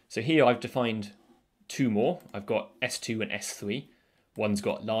 So here I've defined two more. I've got S2 and S3. One's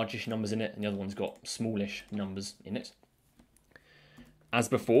got largish numbers in it, and the other one's got smallish numbers in it. As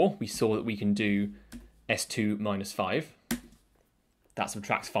before, we saw that we can do S2 minus 5. That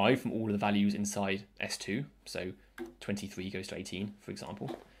subtracts 5 from all of the values inside S2. So 23 goes to 18, for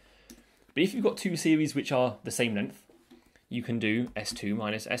example. But if you've got two series which are the same length, you can do S2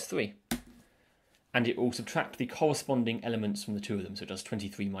 minus S3. And it will subtract the corresponding elements from the two of them. So it does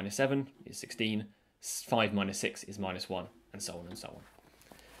 23 minus 7 is 16, 5 minus 6 is minus 1, and so on and so on.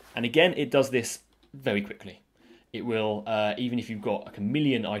 And again, it does this very quickly. It will, even if you've got like a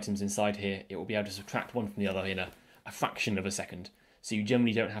million items inside here, it will be able to subtract one from the other in a fraction of a second. So you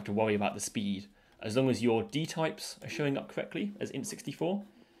generally don't have to worry about the speed. As long as your D types are showing up correctly as int64,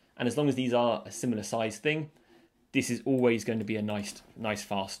 and as long as these are a similar size thing, this is always going to be a nice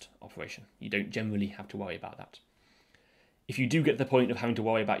fast operation. You don't generally have to worry about that. If you do get to the point of having to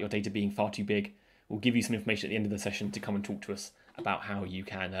worry about your data being far too big, we'll give you some information at the end of the session to come and talk to us about how you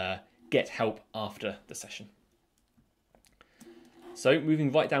can get help after the session. So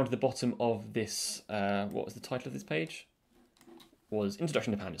moving right down to the bottom of this, what was the title of this page? Was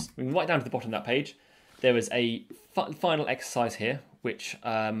Introduction to Pandas. Moving right down to the bottom of that page, there is a final exercise here, which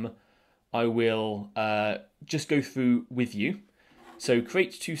I will just go through with you. So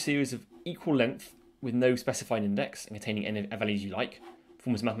create two series of equal length with no specified index and containing any values you like.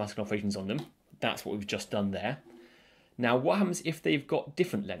 Perform some mathematical operations on them. That's what we've just done there. Now what happens if they've got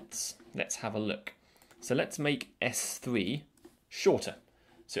different lengths? Let's have a look. So let's make S3 shorter.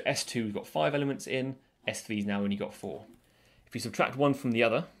 So S2 we've got 5 elements in, S3's now only got 4. If you subtract one from the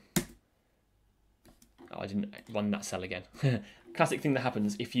other, I didn't run that cell again. Classic thing that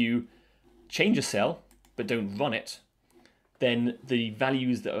happens, if you change a cell but don't run it, then the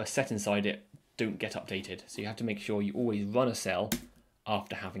values that are set inside it don't get updated. So you have to make sure you always run a cell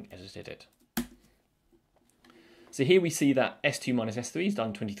after having edited it. So here we see that S2 minus S3 is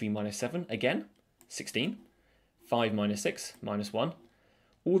done 23 minus 7, again, 16. 5 minus 6, minus 1.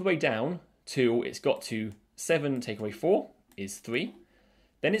 All the way down till it's got to 7 take away 4 is 3.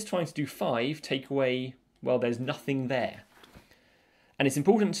 Then it's trying to do 5 take away, well, there's nothing there. And it's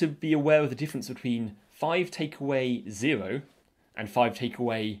important to be aware of the difference between 5 take away 0 and 5 take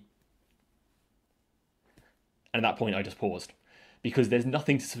away... And at that point I just paused, because there's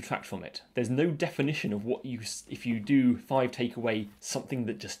nothing to subtract from it. There's no definition of what you, if you do 5 take away something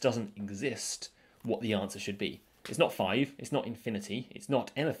that just doesn't exist, what the answer should be. It's not 5, it's not infinity, it's not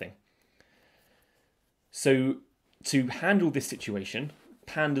anything. So to handle this situation,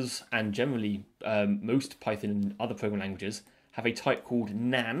 Pandas and generally most Python and other programming languages have a type called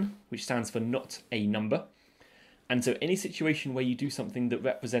nan, which stands for not a number. And so any situation where you do something that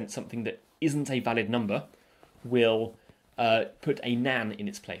represents something that isn't a valid number will put a nan in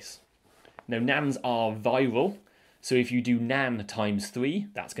its place. Now nans are viral, So if you do nan times 3,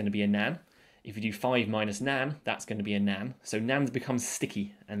 that's going to be a nan. If you do 5 minus nan, that's going to be a nan. So nans become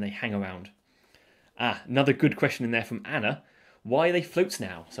sticky and they hang around. Another good question in there from Anna. Why are they floats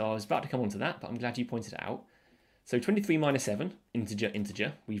now? So I was about to come on to that, but I'm glad you pointed it out. So 23 minus 7,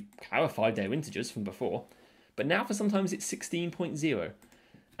 integer. We've clarified they're integers from before. But now for sometimes it's 16.0.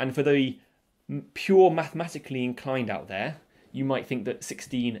 And for the pure mathematically inclined out there, you might think that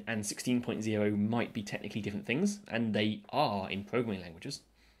 16 and 16.0 might be technically different things, and they are in programming languages.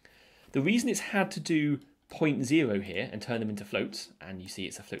 The reason it's had to do 0.0 here and turn them into floats, and you see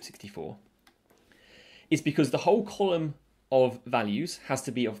it's a float 64, is because the whole column of values has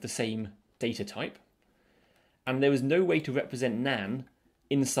to be of the same data type, and there is no way to represent nan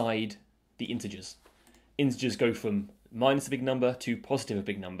inside the integers. Integers go from minus a big number to positive a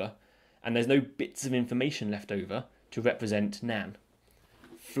big number, and there's no bits of information left over to represent nan.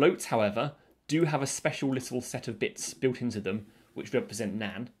 Floats, however, do have a special little set of bits built into them which represent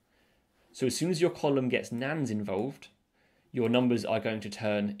nan. So as soon as your column gets nans involved, your numbers are going to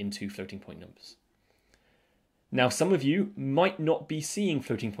turn into floating point numbers. Now, some of you might not be seeing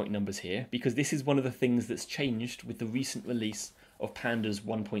floating point numbers here because this is one of the things that's changed with the recent release of Pandas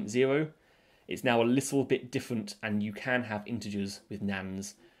 1.0. It's now a little bit different, and you can have integers with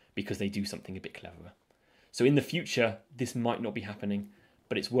nans because they do something a bit cleverer. So in the future, this might not be happening,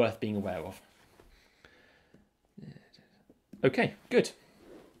 but it's worth being aware of. Okay, good.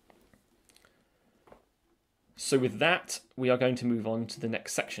 So with that, we are going to move on to the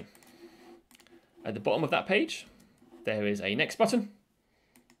next section. At the bottom of that page, there is a next button,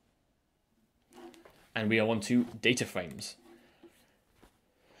 and we are on to data frames.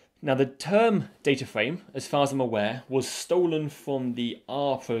 Now, the term data frame, as far as I'm aware, was stolen from the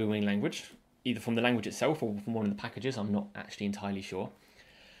R programming language, either from the language itself or from one of the packages. I'm not actually entirely sure.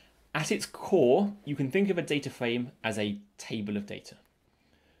 At its core, you can think of a data frame as a table of data.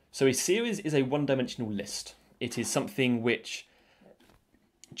 So a series is a one-dimensional list. It is something which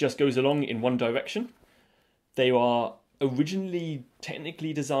just goes along in one direction. They are originally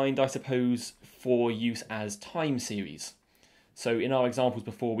technically designed, I suppose, for use as time series. So in our examples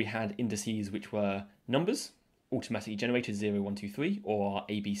before, we had indices which were numbers, automatically generated 0, 1, 2, 3, or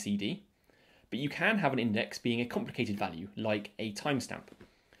A, B, C, D. But you can have an index being a complicated value, like a timestamp.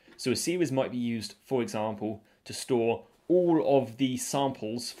 So a series might be used, for example, to store all of the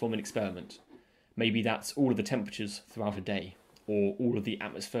samples from an experiment. Maybe that's all of the temperatures throughout a day, or all of the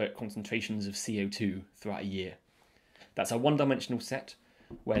atmospheric concentrations of CO2 throughout a year. That's a one-dimensional set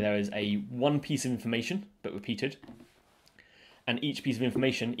where there is one piece of information, but repeated, and each piece of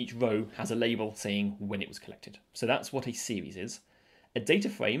information, each row, has a label saying when it was collected. So that's what a series is. A data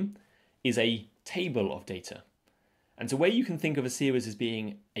frame is a table of data. And so where you can think of a series as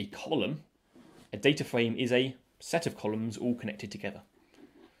being a column, a data frame is a set of columns all connected together.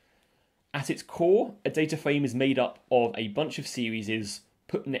 At its core, a data frame is made up of a bunch of series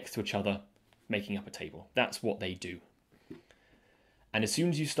put next to each other, making up a table. That's what they do. And as soon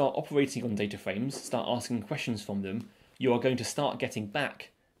as you start operating on data frames, start asking questions from them, you are going to start getting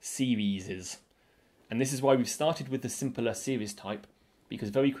back series. And this is why we've started with the simpler series type, because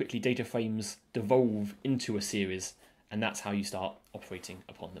very quickly data frames devolve into a series, and that's how you start operating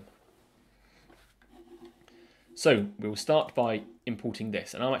upon them. So we'll start by importing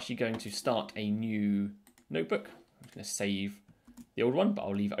this, and I'm actually going to start a new notebook. I'm going to save the old one, but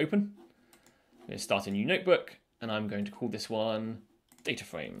I'll leave it open. I'm going to start a new notebook, and I'm going to call this one Data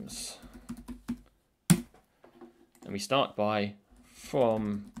Frames. And we start by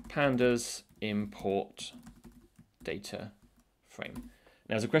from pandas import data frame.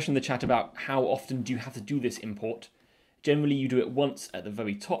 Now, there's a question in the chat about how often do you have to do this import. Generally, you do it once at the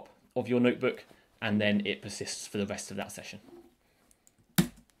very top of your notebook, and then it persists for the rest of that session.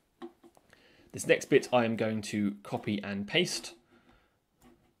 This next bit I am going to copy and paste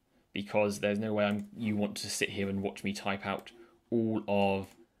because there's no way you want to sit here and watch me type out all of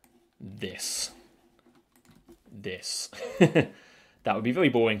this. That would be very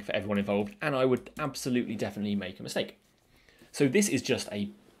boring for everyone involved, and I would absolutely definitely make a mistake. So this is just a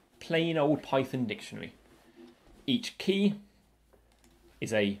plain old Python dictionary. Each key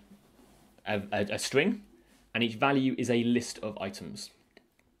is a string, and each value is a list of items.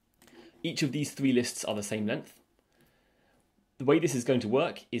 Each of these three lists are the same length. The way this is going to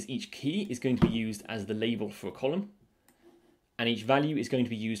work is each key is going to be used as the label for a column, and each value is going to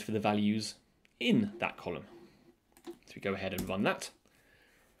be used for the values in that column. So we go ahead and run that.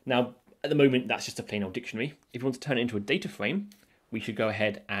 Now, at the moment, that's just a plain old dictionary. If you want to turn it into a data frame, we should go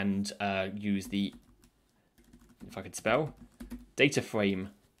ahead and use the, if I could spell, data frame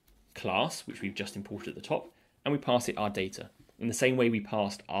class, which we've just imported at the top, and we pass it our data in the same way we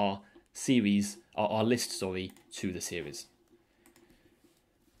passed our series, our list, to the series.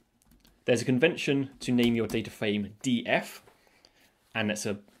 There's a convention to name your data frame df, and that's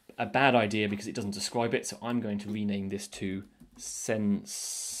a bad idea because it doesn't describe it, so I'm going to rename this to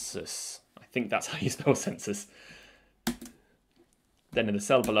census. I think that's how you spell census. Then in the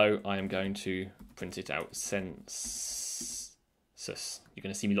cell below, I am going to print it out, census. You're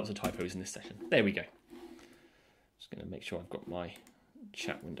going to see me lots of typos in this session. There we go. Just going to make sure I've got my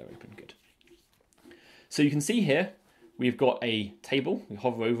chat window open. Good. So you can see here, we've got a table. We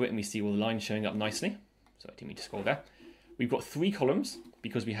hover over it and we see all the lines showing up nicely. So I didn't mean to scroll there. We've got 3 columns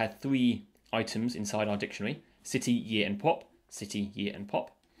because we had 3 items inside our dictionary: city, year, and pop. City, year, and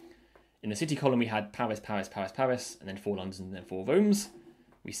pop. In the city column, we had Paris, Paris, Paris, Paris, and then 4 Londons and then 4 Romes.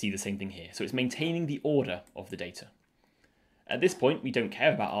 We see the same thing here. So it's maintaining the order of the data. At this point, we don't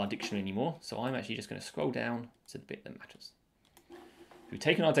care about our dictionary anymore, so I'm actually just going to scroll down to the bit that matters. We've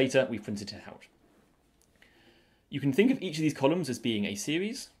taken our data, we've printed it out. You can think of each of these columns as being a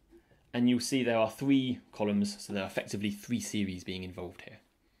series, and you'll see there are 3 columns, so there are effectively 3 series being involved here.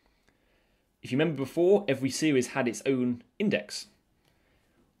 If you remember before, every series had its own index.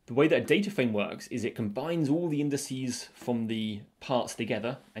 The way that a data frame works is it combines all the indices from the parts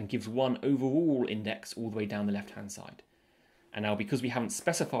together and gives one overall index all the way down the left-hand side. And now because we haven't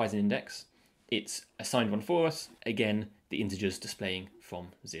specified an index, it's assigned one for us, again, the integers displaying from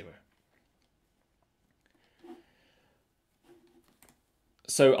 0.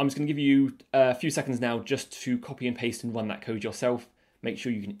 So I'm just going to give you a few seconds now just to copy and paste and run that code yourself. Make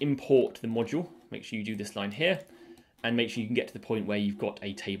sure you can import the module, make sure you do this line here, and make sure you can get to the point where you've got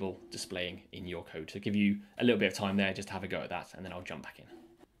a table displaying in your code. So give you a little bit of time there just to have a go at that, and then I'll jump back in.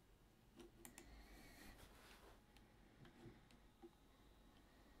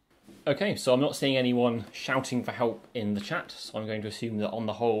 Okay, so I'm not seeing anyone shouting for help in the chat, so I'm going to assume that on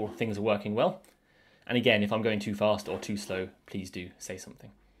the whole things are working well. And again, if I'm going too fast or too slow, please do say something.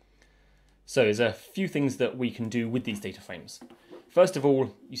 So there's a few things that we can do with these data frames. First of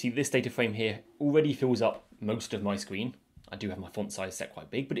all, you see this data frame here already fills up most of my screen. I do have my font size set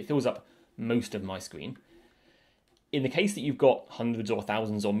quite big, but it fills up most of my screen. In the case that you've got hundreds or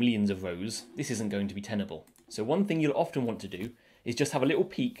thousands or millions of rows, this isn't going to be tenable. So one thing you'll often want to do is just have a little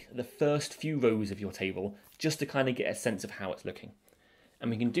peek at the first few rows of your table, just to kind of get a sense of how it's looking. And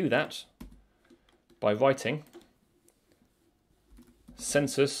we can do that by writing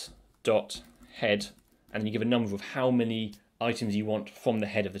census.head, and then you give a number of how many items you want from the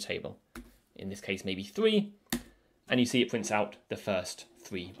head of the table. In this case, maybe 3, and you see it prints out the first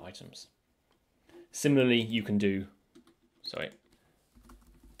 3 items. Similarly, you can do,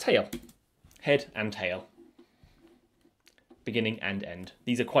 tail, head and tail, beginning and end.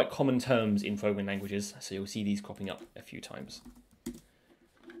 These are quite common terms in programming languages, so you'll see these cropping up a few times.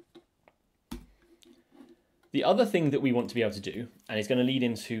 The other thing that we want to be able to do, and it's going to lead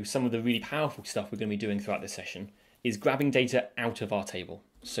into some of the really powerful stuff we're going to be doing throughout this session, is grabbing data out of our table.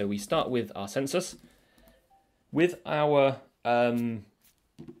 So we start with our census. With our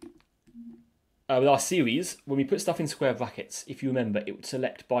series, when we put stuff in square brackets, if you remember, it would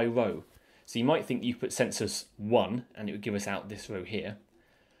select by row. So you might think you put census 1 and it would give us out this row here.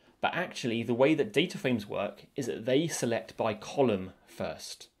 But actually, the way that data frames work is that they select by column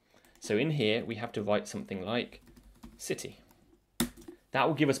first. So in here, we have to write something like city. That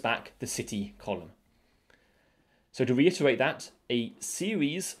will give us back the city column. So to reiterate that, a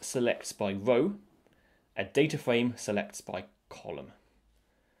series selects by row, a data frame selects by column.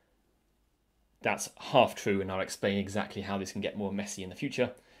 That's half true, and I'll explain exactly how this can get more messy in the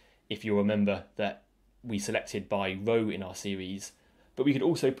future. If you remember that we selected by row in our series, but we could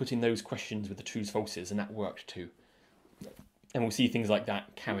also put in those questions with the trues, falses, and that worked too. And we'll see things like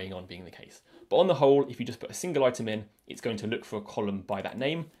that carrying on being the case. But on the whole, if you just put a single item in, it's going to look for a column by that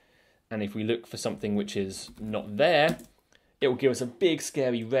name. And if we look for something which is not there, it will give us a big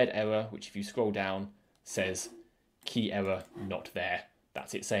scary red error, which if you scroll down says key error not there.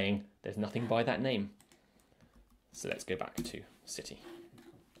 That's it saying there's nothing by that name. So let's go back to city.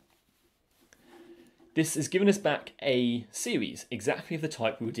 This has given us back a series, exactly of the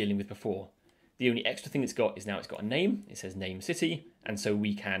type we were dealing with before. The only extra thing it's got is now it's got a name. It says name city, and so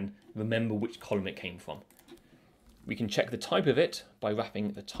we can remember which column it came from. We can check the type of it by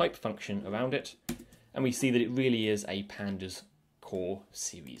wrapping the type function around it, and we see that it really is a Pandas core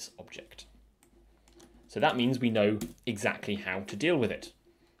series object. So that means we know exactly how to deal with it.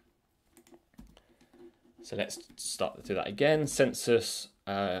 So let's start through that again. Census,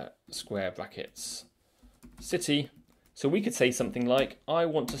 square brackets, city. So we could say something like, I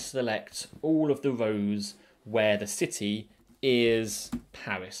want to select all of the rows where the city is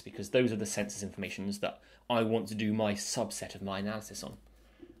Paris, because those are the census informations that I want to do my subset of my analysis on.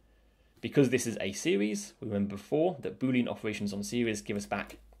 Because this is a series, we remember before that Boolean operations on series give us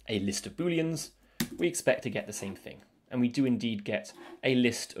back a list of Booleans. We expect to get the same thing. And we do indeed get a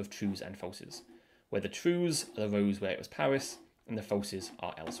list of trues and falses, where the trues are the rows where it was Paris and the falses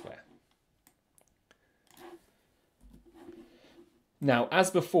are elsewhere. Now,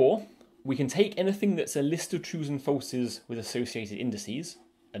 as before, we can take anything that's a list of trues and falses with associated indices,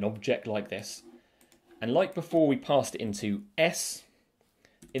 an object like this, and like before we passed it into S,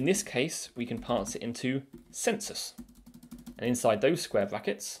 in this case we can pass it into census. And inside those square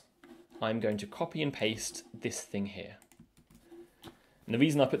brackets, I'm going to copy and paste this thing here. And the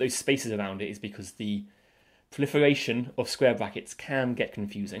reason I put those spaces around it is because the proliferation of square brackets can get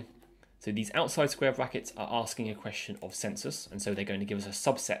confusing. So these outside square brackets are asking a question of census, and so they're going to give us a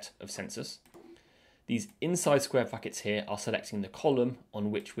subset of census. These inside square brackets here are selecting the column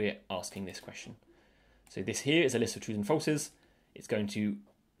on which we're asking this question. So this here is a list of trues and falses. It's going to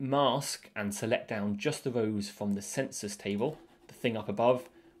mask and select down just the rows from the census table, the thing up above,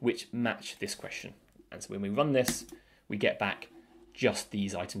 which match this question. And so when we run this, we get back just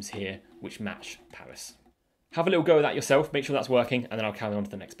these items here, which match Paris. Have a little go at that yourself, make sure that's working, and then I'll carry on to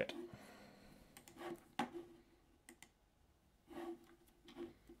the next bit.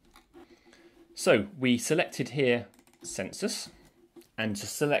 So we selected here census, and to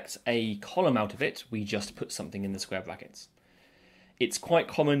select a column out of it, we just put something in the square brackets. It's quite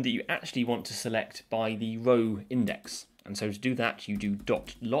common that you actually want to select by the row index. And so to do that, you do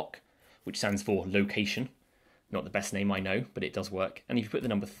 .loc, which stands for location. Not the best name I know, but it does work. And if you put the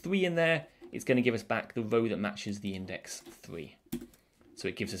number 3 in there, it's going to give us back the row that matches the index 3. So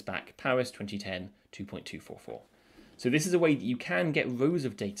it gives us back Paris 2010 2.244. So this is a way that you can get rows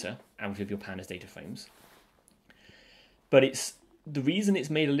of data out of your Pandas DataFrames. But the reason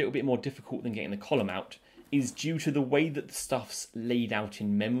it's made a little bit more difficult than getting the column out is due to the way that the stuff's laid out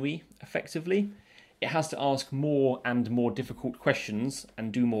in memory, effectively. It has to ask more and more difficult questions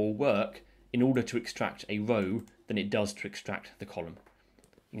and do more work in order to extract a row than it does to extract the column.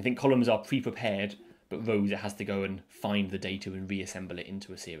 You can think columns are pre-prepared, but rows it has to go and find the data and reassemble it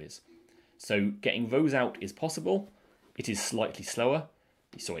into a series. So getting rows out is possible. It is slightly slower.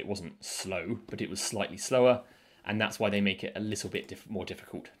 So it wasn't slow, but it was slightly slower, and that's why they make it a little bit more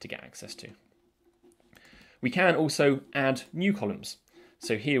difficult to get access to. We can also add new columns.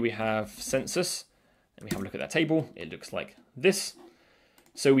 So here we have census, and we have a look at that table. It looks like this.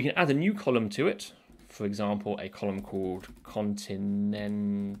 So we can add a new column to it. For example, a column called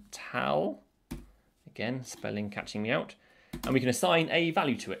continental. Again, spelling catching me out. And we can assign a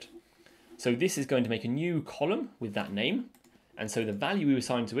value to it. So this is going to make a new column with that name. And so the value we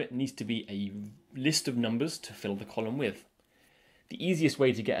assign to it needs to be a list of numbers to fill the column with. The easiest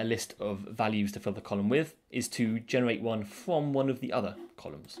way to get a list of values to fill the column with is to generate one from one of the other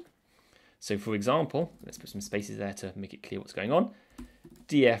columns. So for example, let's put some spaces there to make it clear what's going on.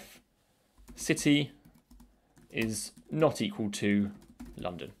 df city is not equal to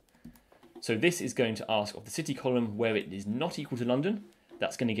London. So this is going to ask of the city column where it is not equal to London.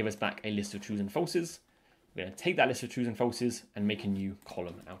 That's going to give us back a list of trues and falses. We're going to take that list of trues and falses and make a new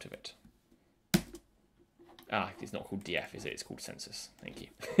column out of it. It's not called df, is it? It's called census. Thank you.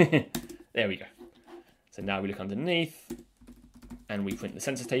 There we go. So now we look underneath and we print the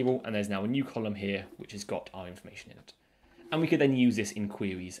census table, and there's now a new column here which has got our information in it. And we could then use this in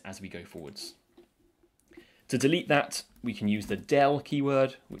queries as we go forwards. To delete that, we can use the del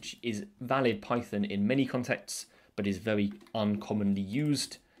keyword, which is valid Python in many contexts, but is very uncommonly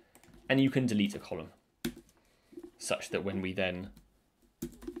used. And you can delete a column, such that when we then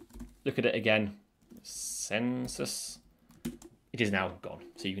look at it again, census, it is now gone.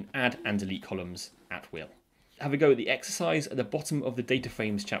 So you can add and delete columns at will. Have a go at the exercise at the bottom of the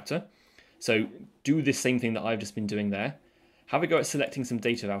DataFrames chapter. So do this same thing that I've just been doing there. Have a go at selecting some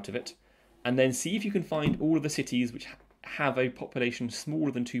data out of it, and then see if you can find all of the cities which have a population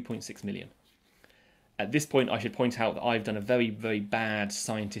smaller than 2.6 million. At this point, I should point out that I've done a very, very bad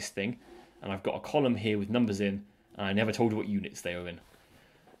scientist thing, and I've got a column here with numbers in, and I never told you what units they are in.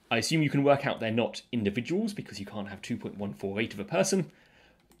 I assume you can work out they're not individuals because you can't have 2.148 of a person.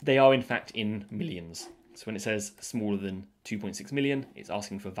 They are in fact in millions. So when it says smaller than 2.6 million, it's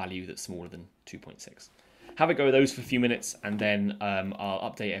asking for a value that's smaller than 2.6. Have a go at those for a few minutes, and then I'll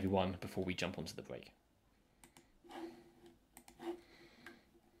update everyone before we jump onto the break.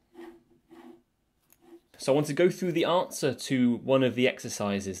 So I want to go through the answer to one of the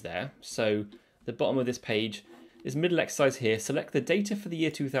exercises there. So the bottom of this page, this middle exercise here, select the data for the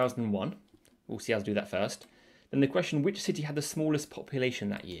year 2001, We'll see how to do that first. Then the question, which city had the smallest population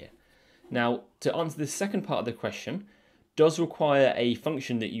that year? Now, to answer the second part of the question, does require a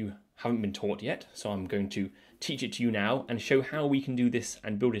function that you haven't been taught yet. So I'm going to teach it to you now and show how we can do this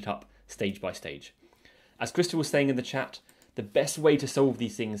and build it up stage by stage. As Crystal was saying in the chat, the best way to solve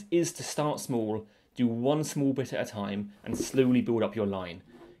these things is to start small, do one small bit at a time, and slowly build up your line.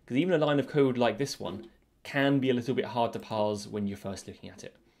 Because even a line of code like this one can be a little bit hard to parse when you're first looking at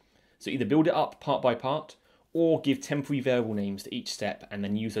it. So either build it up part by part, or give temporary variable names to each step and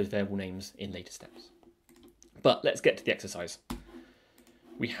then use those variable names in later steps. But let's get to the exercise.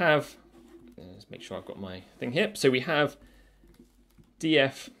 We have, let's make sure I've got my thing here. So we have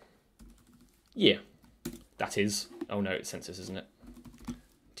df year. That is, oh no, it's census, isn't it?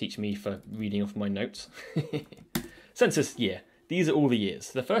 Teach me for reading off my notes. Census year. These are all the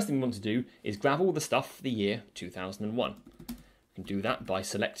years. The first thing we want to do is grab all the stuff for the year 2001. We can do that by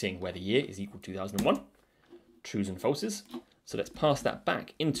selecting where the year is equal to 2001. Trues and falses. So let's pass that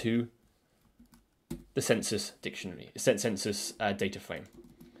back into the census dictionary, census data frame.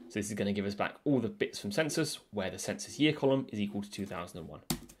 So this is going to give us back all the bits from census where the census year column is equal to 2001.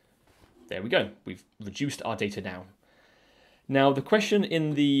 There we go. We've reduced our data down. Now the question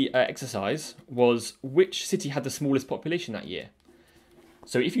in the exercise was which city had the smallest population that year?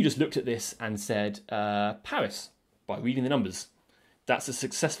 So if you just looked at this and said Paris by reading the numbers, that's a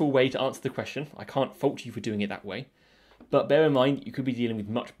successful way to answer the question. I can't fault you for doing it that way. But bear in mind, you could be dealing with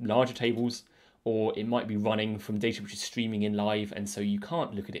much larger tables, or it might be running from data which is streaming in live, and so you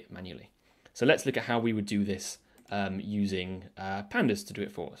can't look at it manually. So let's look at how we would do this using Pandas to do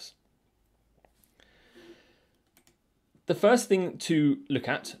it for us. The first thing to look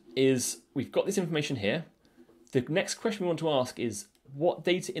at is we've got this information here. The next question we want to ask is what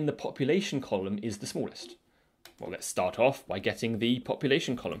data in the population column is the smallest? Well, let's start off by getting the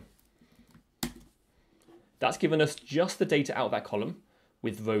population column. That's given us just the data out of that column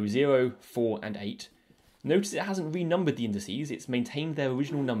with row 0, 4 and 8. Notice it hasn't renumbered the indices, it's maintained their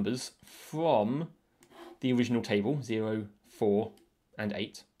original numbers from the original table, 0, 4 and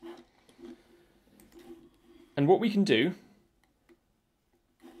 8. And what we can do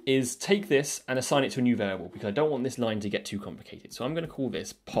is take this and assign it to a new variable because I don't want this line to get too complicated. So I'm going to call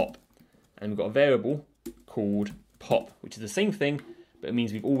this pop, and we've got a variable called pop, which is the same thing, but it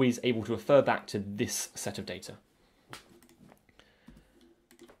means we've always able to refer back to this set of data.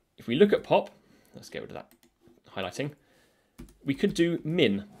 If we look at pop, let's get rid of that highlighting, we could do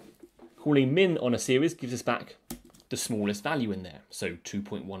min. Calling min on a series gives us back the smallest value in there, so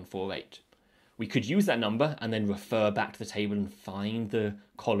 2.148. We could use that number and then refer back to the table and find the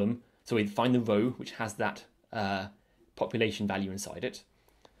column, so we'd find the row which has that population value inside it.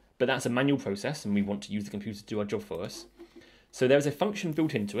 But that's a manual process and we want to use the computer to do our job for us. So there's a function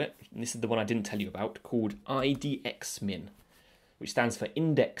built into it, and this is the one I didn't tell you about, called idxmin, which stands for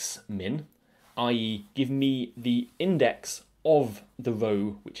index min, i.e. give me the index of the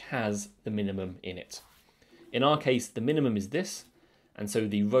row which has the minimum in it. In our case, the minimum is this, and so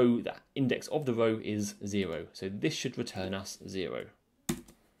the row, the index of the row is 0. So this should return us 0.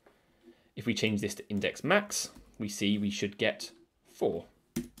 If we change this to index max, we see we should get 4.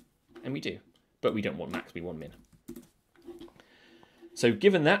 And we do, but we don't want max, we want min. So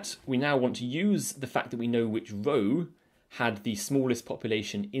given that, we now want to use the fact that we know which row had the smallest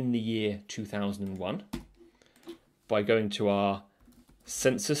population in the year 2001 by going to our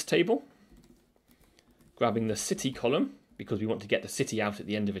census table, grabbing the city column, because we want to get the city out at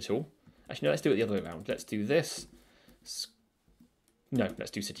the end of it all. Actually, no, let's do it the other way around. Let's do this. No,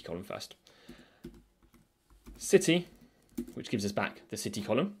 let's do city column first. City, which gives us back the city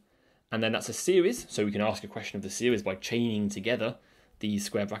column. And then that's a series, so we can ask a question of the series by chaining together these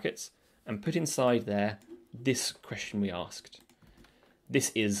square brackets and put inside there this question we asked.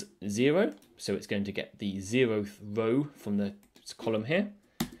 This is 0, so it's going to get the 0th row from the column here.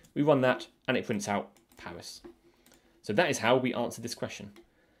 We run that and it prints out Paris. So that is how we answer this question.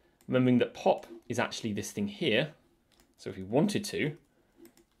 Remembering that pop is actually this thing here. So if we wanted to,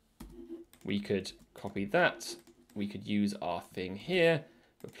 we could copy that. We could use our thing here,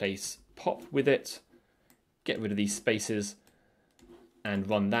 replace pop with it, get rid of these spaces and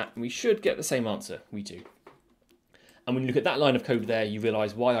run that. And we should get the same answer. We do. And when you look at that line of code there, you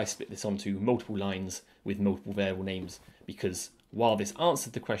realize why I split this onto multiple lines with multiple variable names, because while this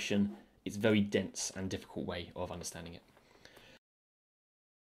answered the question, it's a very dense and difficult way of understanding it.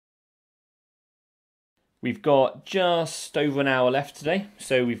 We've got just over an hour left today,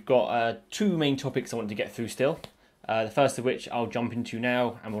 so we've got two main topics I want to get through still. The first of which I'll jump into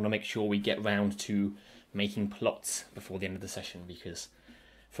now, and we want to make sure we get round to making plots before the end of the session, because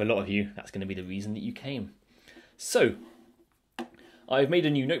For a lot of you, that's going to be the reason that you came. So, I've made a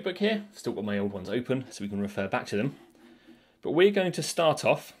new notebook here. Still got my old ones open, so we can refer back to them. But we're going to start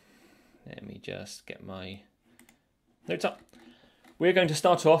off, let me just get my notes up. We're going to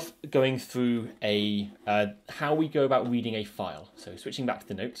start off going through how we go about reading a file. So switching back to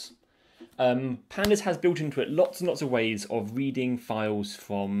the notes. Pandas has built into it lots and lots of ways of reading files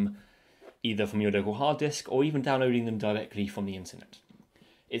from either from your local hard disk or even downloading them directly from the internet.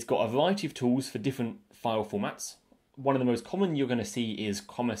 It's got a variety of tools for different file formats. One of the most common you're going to see is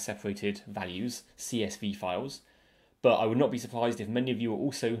comma-separated values, CSV files. But I would not be surprised if many of you are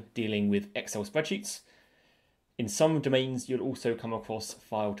also dealing with Excel spreadsheets. In some domains, you'll also come across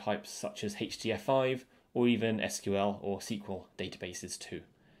file types such as HTF5 or even SQL or SQL databases too.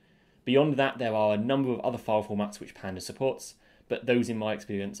 Beyond that, there are a number of other file formats which Pandas supports, but those in my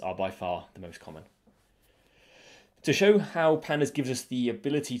experience are by far the most common. To show how Pandas gives us the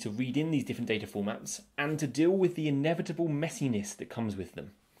ability to read in these different data formats and to deal with the inevitable messiness that comes with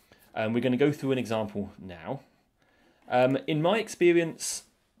them, we're going to go through an example now. In my experience,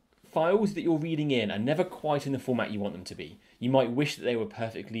 files that you're reading in are never quite in the format you want them to be. You might wish that they were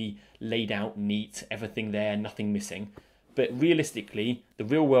perfectly laid out, neat, everything there, nothing missing. But realistically, the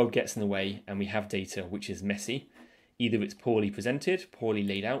real world gets in the way and we have data which is messy. Either it's poorly presented, poorly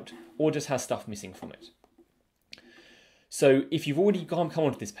laid out, or just has stuff missing from it. So if you've already come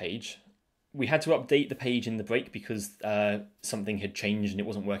onto this page, we had to update the page in the break because something had changed and it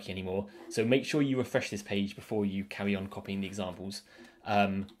wasn't working anymore. So make sure you refresh this page before you carry on copying the examples.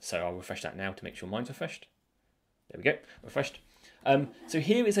 So I'll refresh that now to make sure mine's refreshed. There we go, refreshed. So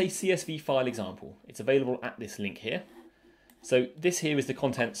here is a CSV file example. It's available at this link here. So this here is the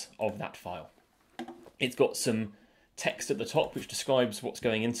contents of that file. It's got some text at the top which describes what's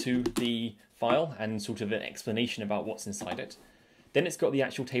going into the file and sort of an explanation about what's inside it. Then it's got the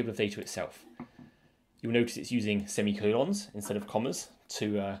actual table of data itself. You'll notice it's using semicolons instead of commas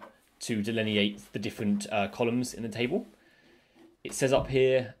to delineate the different columns in the table. It says up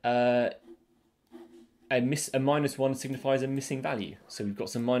here a -1 signifies a missing value. So we've got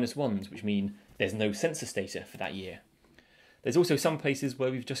some -1s, which mean there's no census data for that year. There's also some places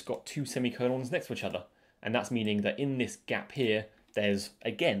where we've just got two semicolons next to each other, and that's meaning that in this gap here, there's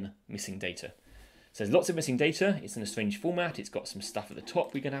again missing data. So there's lots of missing data. It's in a strange format. It's got some stuff at the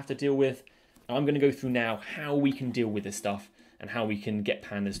top we're going to have to deal with. And I'm going to go through now how we can deal with this stuff and how we can get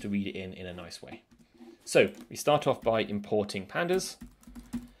Pandas to read it in a nice way. So we start off by importing Pandas.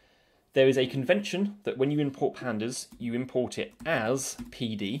 There is a convention that when you import Pandas, you import it as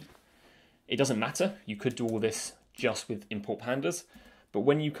PD. It doesn't matter. You could do all this just with import Pandas. But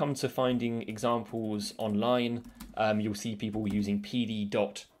when you come to finding examples online, you'll see people using PD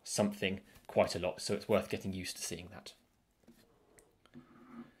dot something quite a lot, so it's worth getting used to seeing that.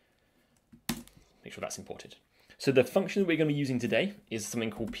 Make sure that's imported. So the function that we're going to be using today is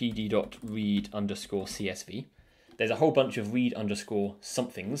something called pd.read_CSV. There's a whole bunch of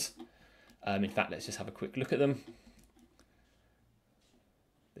read_somethings. In fact, let's just have a quick look at them.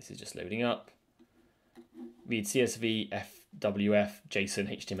 This is just loading up. Read CSV, FWF, JSON,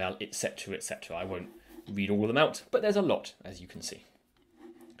 HTML, etc., etc. I won't read all of them out, but there's a lot, as you can see.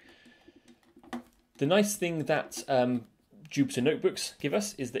 The nice thing that Jupyter Notebooks give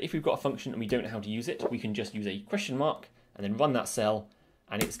us is that if we've got a function and we don't know how to use it, we can just use a question mark and then run that cell,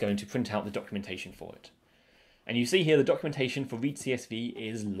 and it's going to print out the documentation for it. And you see here the documentation for read CSV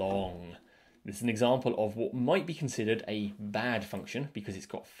is long. This is an example of what might be considered a bad function because it's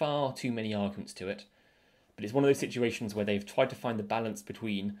got far too many arguments to it. But it's one of those situations where they've tried to find the balance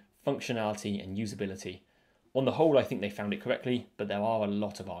between functionality and usability. On the whole, I think they found it correctly, but there are a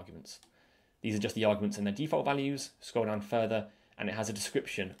lot of arguments. These are just the arguments and their default values. Scroll down further, and it has a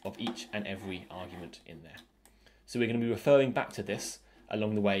description of each and every argument in there. So we're going to be referring back to this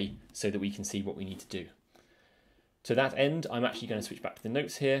along the way so that we can see what we need to do. To that end, I'm actually going to switch back to the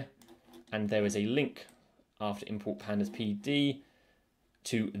notes here, and there is a link after import pandas pd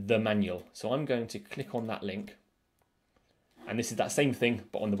to the manual. So I'm going to click on that link, and this is that same thing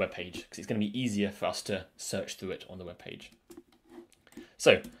but on the web page because it's going to be easier for us to search through it on the web page.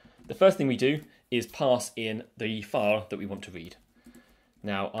 So the first thing we do is pass in the file that we want to read.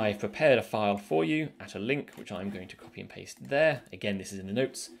 Now I've prepared a file for you at a link which I'm going to copy and paste there. Again, this is in the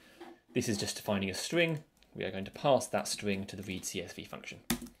notes. This is just defining a string. We are going to pass that string to the read CSV function.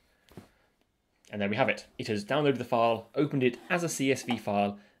 And there we have it. It has downloaded the file, opened it as a CSV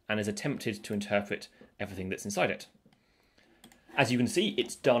file, and has attempted to interpret everything that's inside it. As you can see,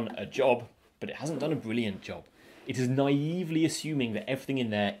 it's done a job, but it hasn't done a brilliant job. It is naively assuming that everything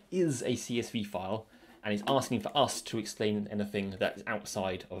in there is a CSV file, and it's asking for us to explain anything that's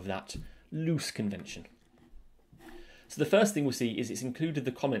outside of that loose convention. So the first thing we'll see is it's included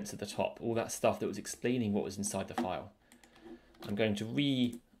the comments at the top, all that stuff that was explaining what was inside the file. I'm going to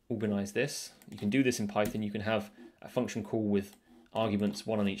reorganize this. You can do this in Python. You can have a function call with arguments,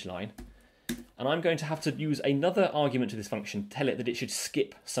 one on each line. And I'm going to have to use another argument to this function to tell it that it should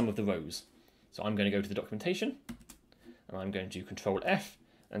skip some of the rows. So I'm going to go to the documentation, and I'm going to Control F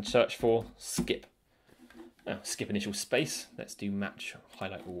and search for skip. Now, skip initial space. Let's do match,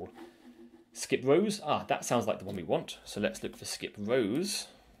 highlight all. Skip rows. Ah, that sounds like the one we want. So let's look for skip rows.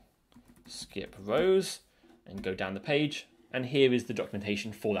 Skip rows, and go down the page. And here is the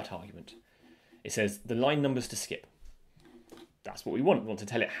documentation for that argument. It says the line numbers to skip. That's what we want. We want to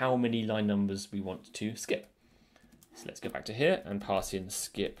tell it how many line numbers we want to skip. So let's go back to here and pass in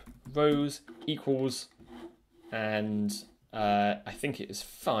skip rows equals, and I think it is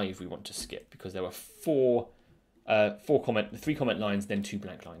 5 we want to skip because there were three comment lines, then 2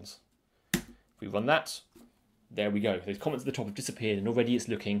 blank lines. If we run that, there we go. Those comments at the top have disappeared, and already it's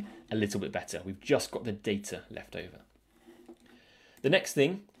looking a little bit better. We've just got the data left over. The next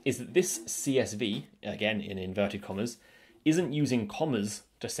thing is that this CSV, again in inverted commas, isn't using commas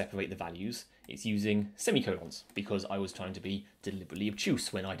to separate the values. It's using semicolons because I was trying to be deliberately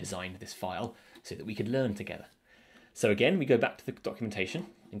obtuse when I designed this file so that we could learn together. So again, we go back to the documentation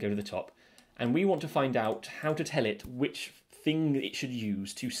and go to the top, and we want to find out how to tell it which thing it should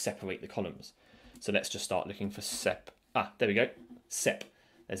use to separate the columns. So let's just start looking for sep. Ah, there we go, sep.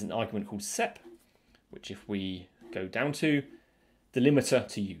 There's an argument called sep, which if we go down to, delimiter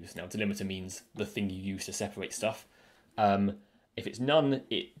to use. Now, delimiter means the thing you use to separate stuff. If it's none,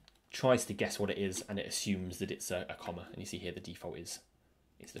 it tries to guess what it is, and it assumes that it's a comma. And you see here the default is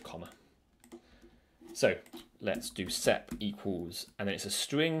the comma. So let's do sep equals, and then it's a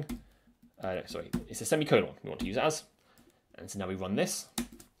string. It's a semicolon we want to use as. And so now we run this,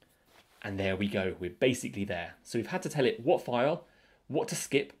 and there we go. We're basically there. So we've had to tell it what file, what to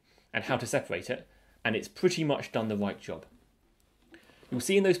skip, and how to separate it, and it's pretty much done the right job. You'll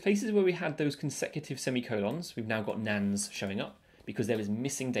see in those places where we had those consecutive semicolons, we've now got nans showing up because there is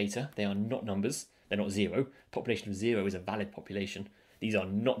missing data. They are not numbers. They're not 0. Population of 0 is a valid population. These are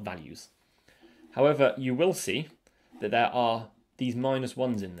not values. However, you will see that there are these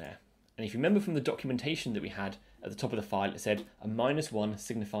 -1s in there. And if you remember from the documentation that we had at the top of the file, it said a -1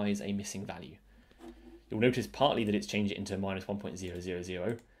 signifies a missing value. You'll notice partly that it's changed it into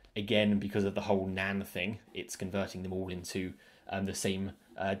 -1.000. Again, because of the whole nan thing, it's converting them all into the same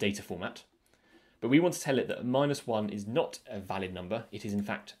data format. But we want to tell it that -1 is not a valid number. It is in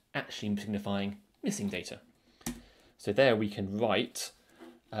fact actually signifying missing data. So there we can write,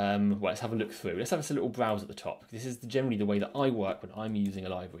 well, let's have a look through. Let's have a little browse at the top. This is generally the way that I work when I'm using a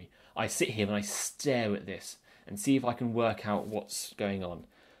library. I sit here and I stare at this and see if I can work out what's going on.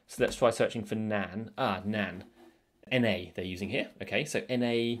 So let's try searching for nan. Ah, nan. NA they're using here. Okay, so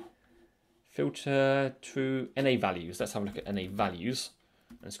NA filter true NA values. Let's have a look at NA values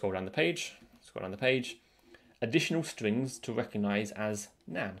and scroll down the page. Scroll down the page. Additional strings to recognize as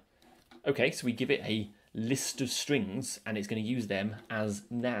nan. Okay, so we give it a list of strings and it's going to use them as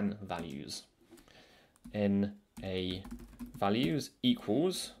nan values. NA values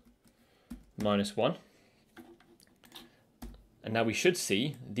equals -1. And now we should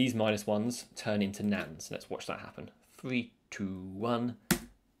see these -1s turn into nans. Let's watch that happen. 3, 2, 1,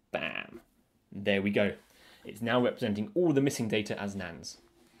 bam. There we go. It's now representing all the missing data as nans.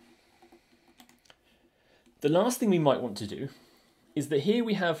 The last thing we might want to do is that here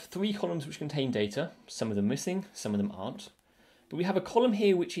we have 3 columns which contain data. Some of them missing, some of them aren't. But we have a column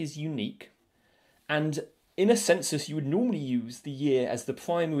here which is unique. And in a census, you would normally use the year as the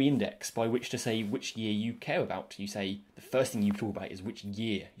primary index by which to say which year you care about. You say the first thing you talk about is which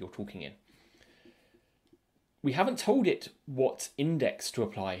year you're talking in. We haven't told it what index to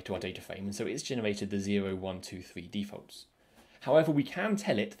apply to our data frame, and so it's generated the 0, 1, 2, 3 defaults. However, we can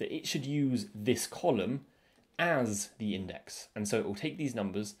tell it that it should use this column as the index, and so it will take these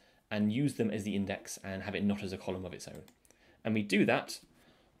numbers and use them as the index and have it not as a column of its own. And we do that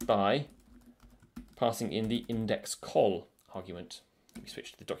by passing in the index col argument. We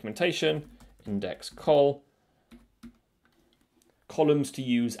switch to the documentation, index col, columns to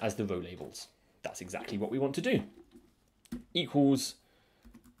use as the row labels. That's exactly what we want to do. Equals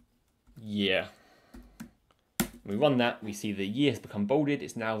year. When we run that, we see the year has become bolded,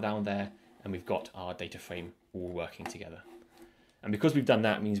 it's now down there, and we've got our data frame all working together. And because we've done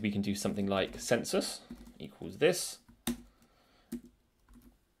that, it means we can do something like census equals this.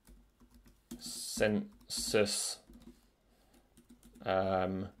 Census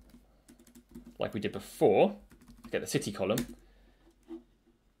like we did before, get the city column.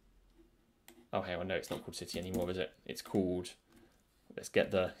 Oh, hang on, no, it's not called city anymore, is it? It's called, it's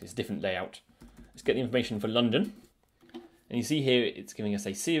a different layout. Let's get the information for London. And you see here, it's giving us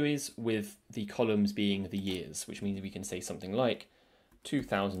a series with the columns being the years, which means we can say something like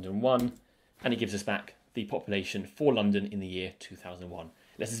 2001, and it gives us back the population for London in the year 2001.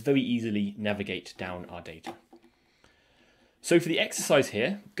 Lets us very easily navigate down our data. So for the exercise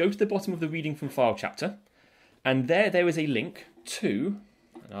here, go to the bottom of the reading from file chapter, and there is a link to,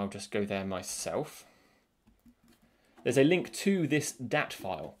 and I'll just go there myself. There's a link to this DAT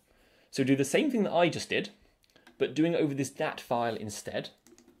file. So do the same thing that I just did, but doing it over this DAT file instead.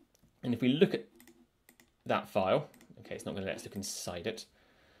 And if we look at that file, okay, it's not going to let us look inside it.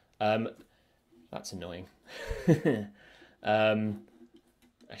 That's annoying. Actually,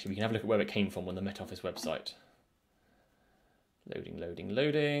 we can have a look at where it came from on the Met Office website. Loading, loading,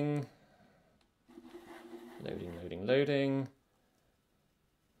 loading. Loading, loading, loading.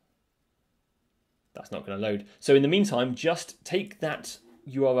 That's not going to load. So in the meantime, just take that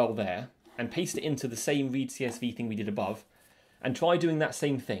URL there and paste it into the same read CSV thing we did above, and try doing that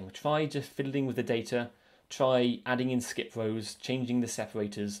same thing. Try just fiddling with the data, try adding in skip rows, changing the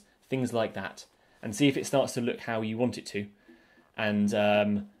separators, things like that, and see if it starts to look how you want it to. And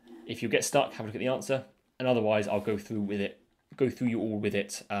if you get stuck, have a look at the answer, and otherwise I'll go through you all with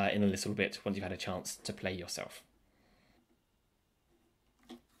it in a little bit once you've had a chance to play yourself.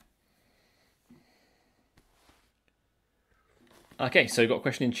 Okay, so got a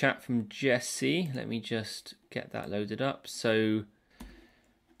question in chat from Jesse. Let me just get that loaded up. So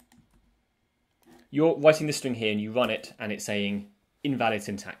you're writing this string here and you run it and it's saying invalid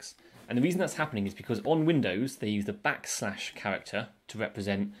syntax. And the reason that's happening is because on Windows, they use the / character to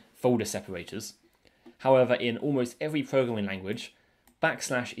represent folder separators. However, in almost every programming language,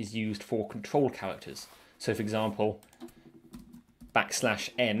 / is used for control characters. So for example,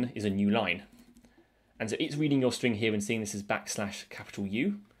 \n is a new line. And so it's reading your string here and seeing this as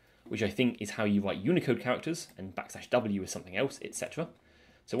 \U, which I think is how you write Unicode characters, and \W is something else, etc.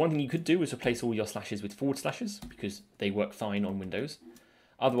 So one thing you could do is replace all your slashes with /, because they work fine on Windows.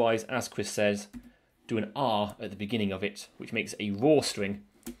 Otherwise, as Chris says, do an R at the beginning of it, which makes a raw string,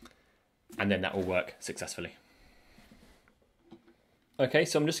 and then that will work successfully. Okay,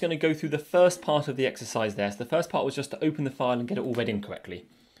 so I'm just going to go through the first part of the exercise there. So the first part was just to open the file and get it all read in correctly.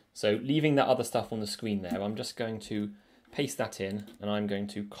 So leaving that other stuff on the screen there, I'm just going to paste that in, and I'm going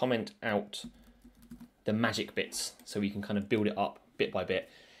to comment out the magic bits so we can kind of build it up bit by bit.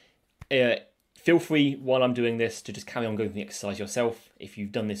 Feel free while I'm doing this to just carry on going through the exercise yourself. If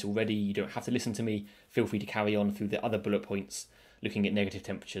you've done this already, you don't have to listen to me. Feel free to carry on through the other bullet points, looking at negative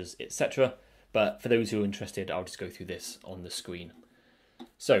temperatures, etc. But for those who are interested, I'll just go through this on the screen.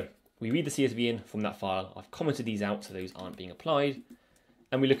 So we read the CSV in from that file. I've commented these out so those aren't being applied.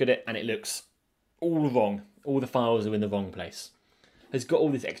 And we look at it and it looks all wrong. All the files are in the wrong place. It's got all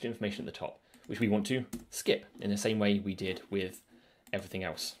this extra information at the top, which we want to skip in the same way we did with everything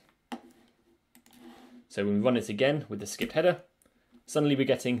else. So when we run it again with the skipped header, suddenly we're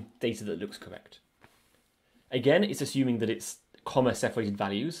getting data that looks correct. Again, it's assuming that it's comma separated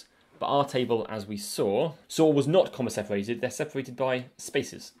values, but our table, as we saw was not comma separated, they're separated by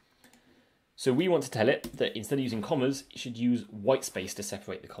spaces. So we want to tell it that instead of using commas, it should use white space to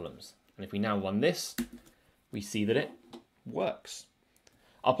separate the columns. And if we now run this, we see that it works.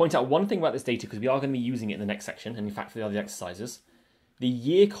 I'll point out one thing about this data because we are going to be using it in the next section, and in fact for the other exercises. The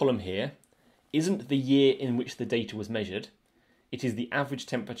year column here isn't the year in which the data was measured, it is the average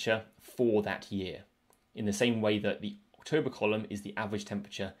temperature for that year, in the same way that the October column is the average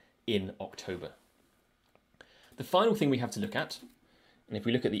temperature in October. The final thing we have to look at, and if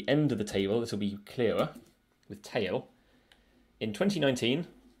we look at the end of the table, this will be clearer with tail. In 2019,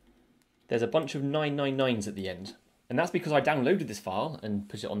 there's a bunch of 999s at the end. And that's because I downloaded this file and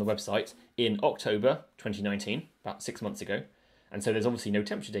put it on the website in October 2019, about 6 months ago. And so there's obviously no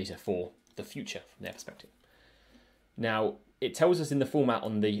temperature data for the future from their perspective. Now, it tells us in the format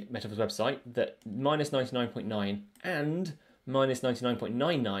on the Met Office website that -99.9 and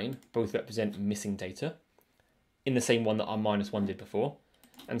 -99.99 both represent missing data, in the same one that our -1 did before.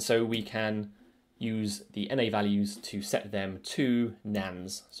 And so we can use the NA values to set them to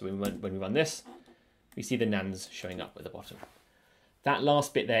nans. So when we run this, we see the nans showing up at the bottom. That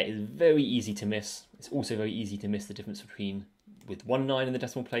last bit there is very easy to miss. It's also very easy to miss the difference between with 1 9 in the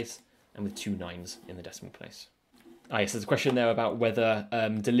decimal place and with 2 9s in the decimal place. Yes, there's a question there about whether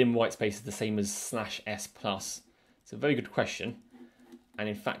delim whitespace is the same as /s+. It's a very good question. And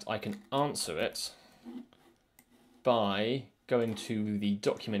in fact, I can answer it by going to the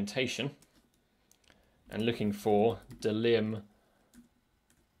documentation and looking for delim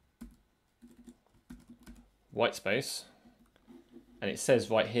whitespace, and it says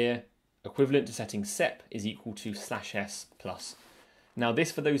right here, equivalent to setting sep is equal to /s plus. Now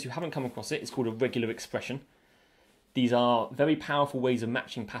this, for those who haven't come across it, is called a regular expression. These are very powerful ways of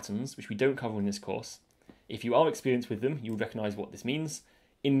matching patterns, which we don't cover in this course. If you are experienced with them, you'll recognise what this means.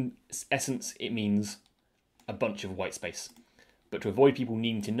 In essence, it means a bunch of whitespace. But to avoid people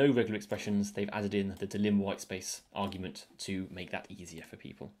needing to know regular expressions, they've added in the delim whitespace argument to make that easier for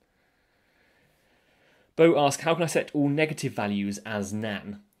people. Bo asks, how can I set all negative values as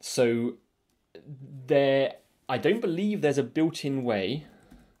nan? So I don't believe there's a built-in way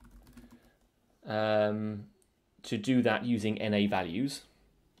to do that using NA values,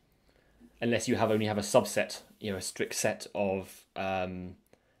 unless you only have a subset, a strict set of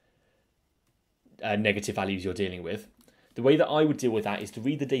negative values you're dealing with. The way that I would deal with that is to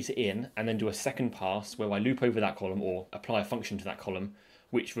read the data in and then do a second pass where I loop over that column or apply a function to that column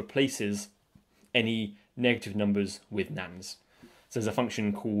which replaces any negative numbers with nans. So there's a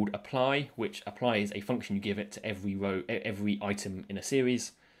function called apply, which applies a function you give it to every row, every item in a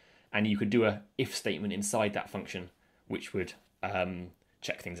series, and you could do a if statement inside that function which would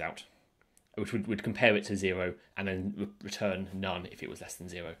check things out, which would compare it to 0 and then return none if it was less than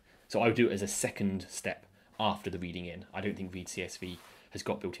 0. So I would do it as a second step after the reading in. I don't think read CSV has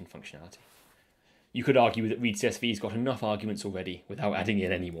got built-in functionality. You could argue that read CSV has got enough arguments already without adding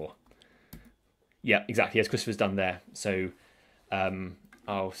in any more. Yeah, exactly, as Christopher's done there. So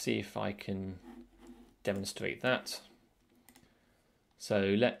I'll see if I can demonstrate that.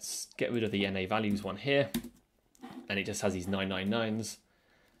 So let's get rid of the NA values one here, and it just has these 999s.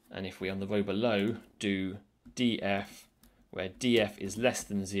 And if we, on the row below, do df, where df is less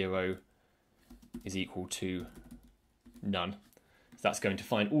than 0, is equal to none. So that's going to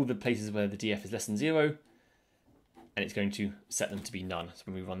find all the places where the df is less than 0, and it's going to set them to be none. So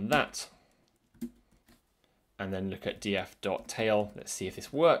when we run that, and then look at df.tail, let's see if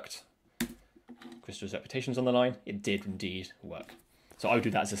this worked. Christopher's reputation's on the line. It did indeed work. So I would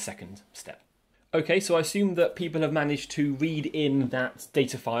do that as a second step. Okay, so I assume that people have managed to read in that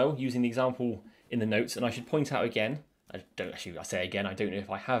data file using the example in the notes, and I should point out again, I say again, I don't know if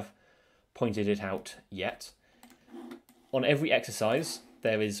I have pointed it out yet. On every exercise,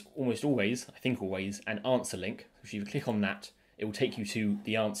 there is almost always, I think always, an answer link. So if you click on that, it will take you to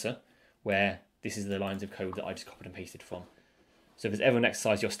the answer, where this is the lines of code that I just copied and pasted from. So if there's ever an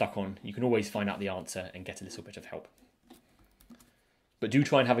exercise you're stuck on, you can always find out the answer and get a little bit of help. But do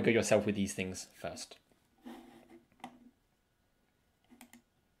try and have a go yourself with these things first.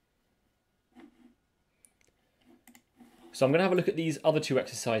 So I'm going to have a look at these other two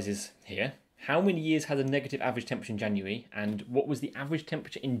exercises here. How many years had a negative average temperature in January, and what was the average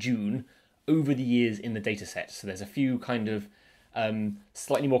temperature in June over the years in the data set? So there's a few kind of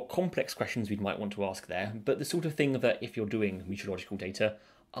slightly more complex questions we might want to ask there, but the sort of thing that if you're doing meteorological data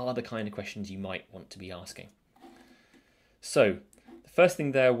are the kind of questions you might want to be asking. So the first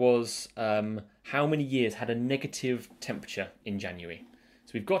thing there was how many years had a negative temperature in January?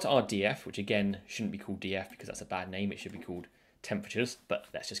 So we've got our DF, which again shouldn't be called DF because that's a bad name. It should be called temperatures, but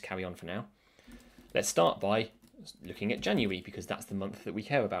let's just carry on for now. Let's start by looking at January because that's the month that we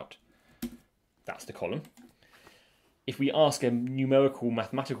care about. That's the column. If we ask a numerical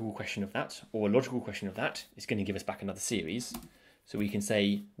mathematical question of that or a logical question of that, it's going to give us back another series. So we can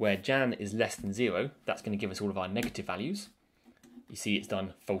say where Jan is less than 0, that's going to give us all of our negative values. You see it's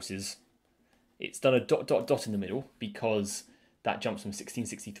done falses. It's done a ... in the middle because that jumps from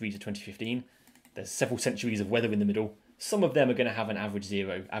 1663 to 2015. There's several centuries of weather in the middle. Some of them are going to have an average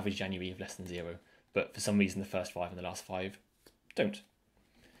January of less than 0, but for some reason the first 5 and the last 5 don't.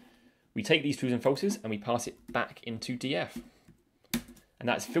 We take these trues and falses and we pass it back into DF. And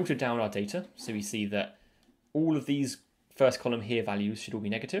that's filtered down our data, so we see that all of these first column here values should all be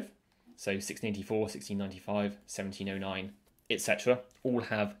negative. So 1684, 1695, 1709, etc. all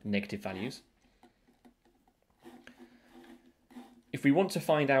have negative values. If we want to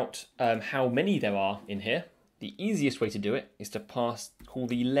find out how many there are in here, the easiest way to do it is to call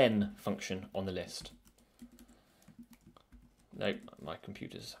the len function on the list. No, my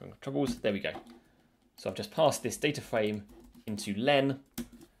computer's having troubles. There we go. So I've just passed this data frame into len.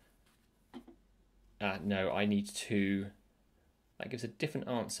 No, I need to... That gives a different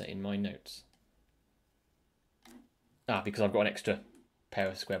answer in my notes. Because I've got an extra pair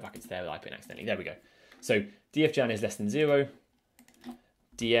of square brackets there that I put in accidentally. There we go. So df jan is less than 0.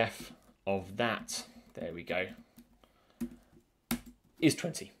 df of that, there we go, is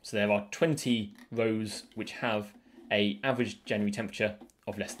 20. So there are 20 rows which have an average January temperature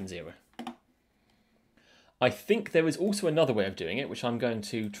of less than 0. I think there is also another way of doing it, which I'm going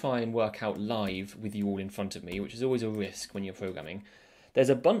to try and work out live with you all in front of me, which is always a risk when you're programming.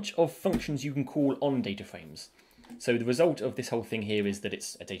 There's a bunch of functions you can call on data frames. So the result of this whole thing here is that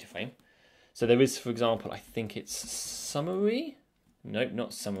it's a data frame. So there is, for example, I think it's summary. Nope,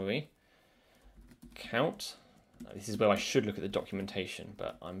 not summary. Count. This is where I should look at the documentation,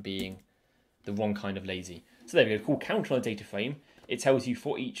 but I'm being the wrong kind of lazy. So there we go, called count on a data frame. It tells you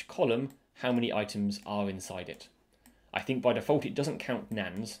for each column how many items are inside it. I think by default it doesn't count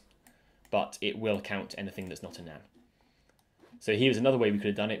nans, but it will count anything that's not a nan. So here's another way we could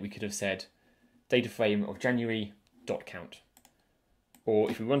have done it. We could have said data frame of January dot count.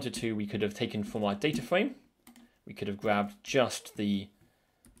 Or if we wanted to, we could have taken from our data frame, we could have grabbed just the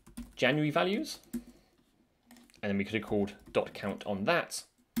January values, and then we could have called dot count on that,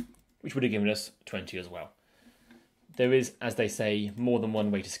 which would have given us 20 as well. There is, as they say, more than one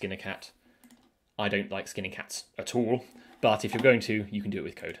way to skin a cat. I don't like skinning cats at all, but if you're going to, you can do it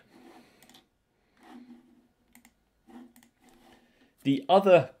with code. The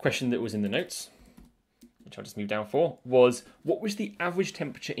other question that was in the notes, which I'll just move down for, was what was the average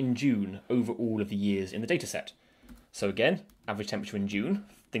temperature in June over all of the years in the dataset? So again, average temperature in June,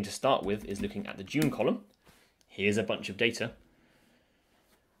 thing to start with is looking at the June column. Here's a bunch of data.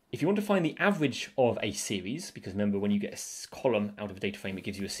 If you want to find the average of a series, because remember when you get a column out of a data frame, it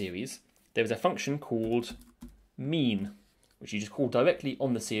gives you a series, there is a function called mean, which you just call directly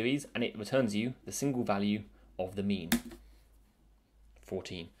on the series, and it returns you the single value of the mean,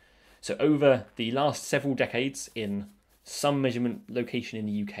 14. So over the last several decades in some measurement location in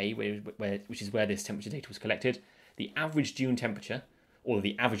the UK, which is where this temperature data was collected, the average June temperature, or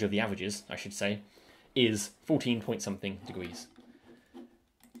the average of the averages, I should say, is 14 point something degrees.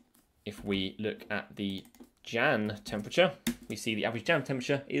 If we look at the Jan temperature, we see the average Jan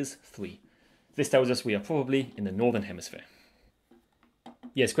temperature is 3. This tells us we are probably in the northern hemisphere.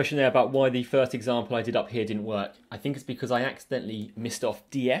 Yes, question there about why the first example I did up here didn't work. I think it's because I accidentally missed off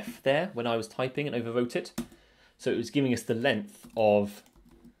df there when I was typing and overwrote it. So it was giving us the length of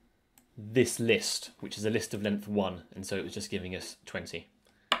this list, which is a list of length 1, and so it was just giving us 20.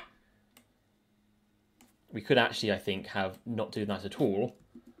 We could actually, I think, have not do that at all.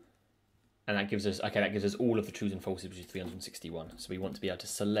 And that gives us, okay, that gives us all of the trues and falses, which is 361. So we want to be able to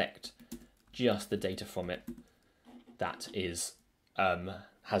select just the data from it that is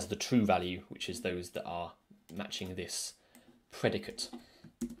has the true value, which is those that are matching this predicate,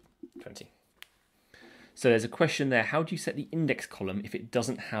 20. So there's a question there, how do you set the index column if it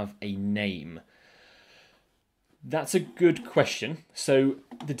doesn't have a name? That's a good question. So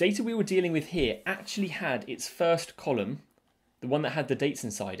the data we were dealing with here actually had its first column, the one that had the dates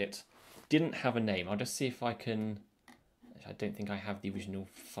inside it, didn't have a name. I'll just see if I can... I don't think I have the original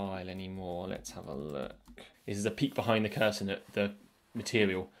file anymore. Let's have a look. This is a peek behind the curtain at the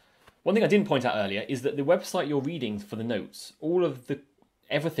material. One thing I didn't point out earlier is that the website you're reading for the notes,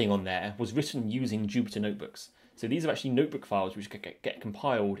 everything on there was written using Jupyter Notebooks. So these are actually notebook files which get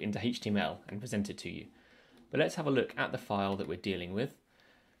compiled into HTML and presented to you. But let's have a look at the file that we're dealing with.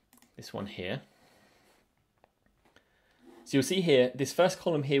 This one here. So you'll see here, this first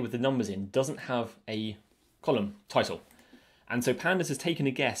column here with the numbers in doesn't have a column title. And so Pandas has taken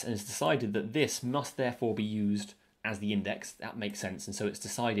a guess and has decided that this must therefore be used as the index. That makes sense. And so it's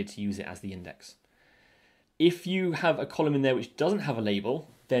decided to use it as the index. If you have a column in there which doesn't have a label,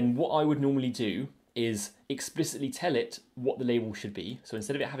 then what I would normally do is explicitly tell it what the label should be. So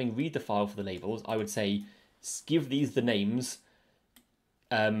instead of it having read the file for the labels, I would say, give these the names,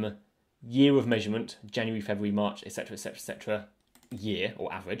 year of measurement, January, February, March, etc., etc., etc., year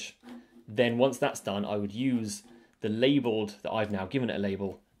or average. Then once that's done, I would use the labeled that I've now given it a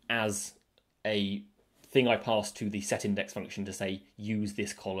label as a thing I pass to the setIndex function to say use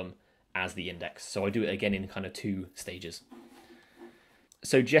this column as the index. So I do it again in kind of 2 stages.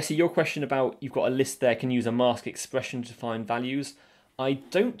 So Jesse, your question about you've got a list there, can you use a mask expression to find values? I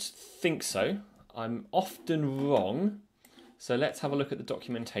don't think so. I'm often wrong. So let's have a look at the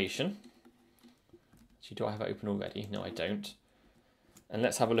documentation. Actually, do I have it open already? No, I don't. And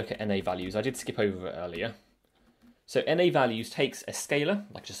let's have a look at NA values. I did skip over it earlier. So NA values takes a scalar,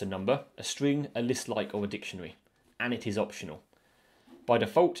 like just a number, a string, a list like, or a dictionary, and it is optional. By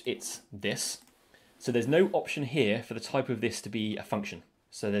default, it's this. So there's no option here for the type of this to be a function.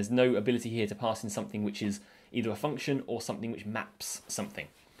 So there's no ability here to pass in something which is either a function or something which maps something.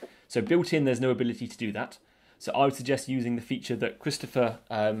 So built in, there's no ability to do that. So I would suggest using the feature that Christopher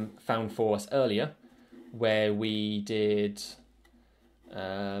found for us earlier, where we did,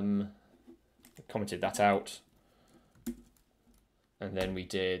 commented that out, and then we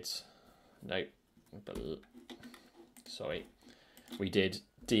did, no, sorry, we did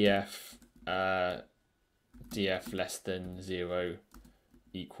df df less than 0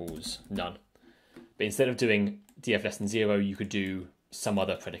 equals none. But instead of doing df less than 0, you could do some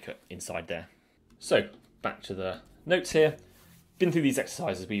other predicate inside there. So back to the notes here. Been through these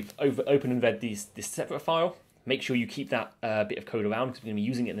exercises. We've opened and read this separate file. Make sure you keep that bit of code around because we're going to be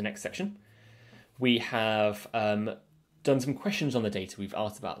using it in the next section. We have done some questions on the data. We've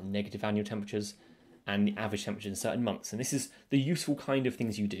asked about negative annual temperatures and the average temperature in certain months. And this is the useful kind of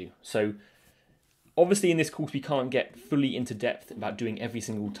things you do. So obviously in this course, we can't get fully into depth about doing every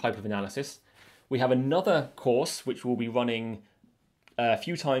single type of analysis. We have another course which will be running a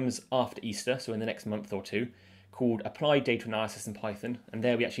few times after Easter, so in the next month or two, called Applied Data Analysis in Python. And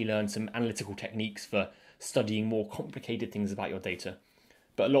there we actually learn some analytical techniques for studying more complicated things about your data.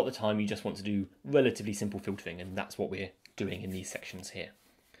 But a lot of the time you just want to do relatively simple filtering, and that's what we're doing in these sections here.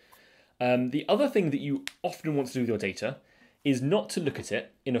 The other thing that you often want to do with your data is not to look at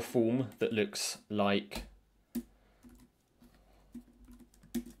it in a form that looks like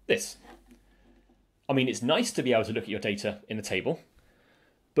this. I mean, it's nice to be able to look at your data in a table,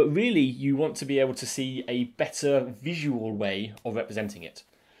 but really you want to be able to see a better visual way of representing it.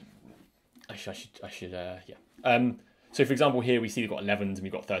 So for example, here we see we've got 11s and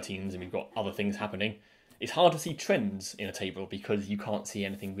we've got 13s and we've got other things happening. It's hard to see trends in a table because you can't see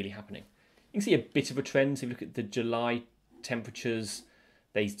anything really happening. You can see a bit of a trend. So if you look at the July temperatures,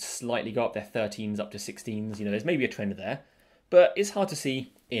 they slightly go up. They're 13s up to 16s. You know, there's maybe a trend there, but it's hard to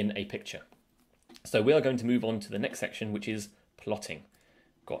see in a picture. So we are going to move on to the next section, which is plotting.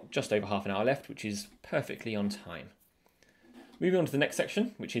 Got just over half an hour left, which is perfectly on time. Moving on to the next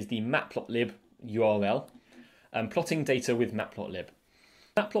section, which is the matplotlib URL. Plotting data with matplotlib.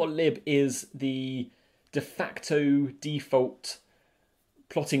 Matplotlib is the de facto default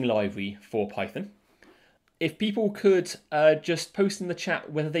plotting library for Python. If people could just post in the chat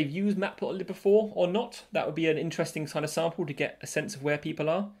whether they've used matplotlib before or not, that would be an interesting kind of sample to get a sense of where people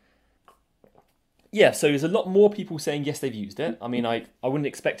are. Yeah, so there's a lot more people saying yes, they've used it. I mean, I wouldn't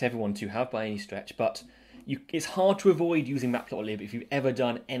expect everyone to have by any stretch, but it's hard to avoid using matplotlib if you've ever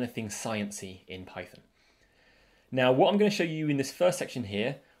done anything sciencey in Python. Now, what I'm going to show you in this first section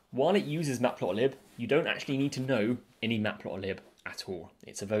here, while it uses matplotlib, you don't actually need to know any matplotlib at all.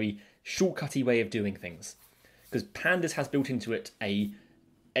 It's a very shortcutty way of doing things, because Pandas has built into it an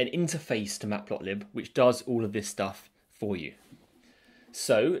interface to matplotlib, which does all of this stuff for you.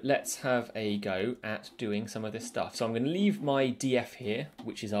 So let's have a go at doing some of this stuff. So I'm going to leave my df here,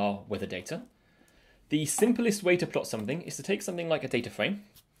 which is our weather data. The simplest way to plot something is to take something like a data frame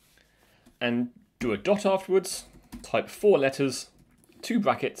and do a dot afterwards, type 4 letters, 2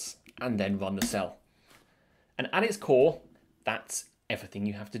 brackets, and then run the cell. And at its core, that's everything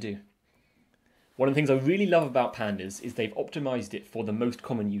you have to do. One of the things I really love about Pandas is they've optimized it for the most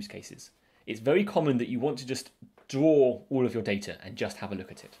common use cases. It's very common that you want to just draw all of your data and just have a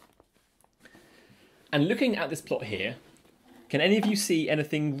look at it. And looking at this plot here, can any of you see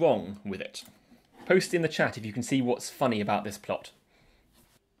anything wrong with it? Post in the chat if you can see what's funny about this plot.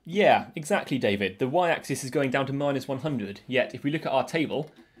 Yeah, exactly, David. The y-axis is going down to -100, yet if we look at our table,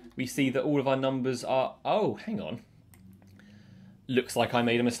 we see that all of our numbers are... Oh, hang on. Looks like I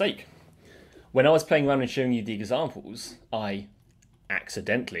made a mistake. When I was playing around and showing you the examples, I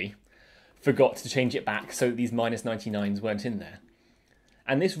accidentally forgot to change it back so that these -99s weren't in there.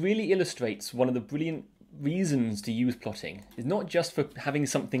 And this really illustrates one of the brilliant reasons to use plotting. It's not just for having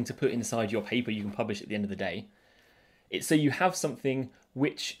something to put inside your paper you can publish at the end of the day. It's so you have something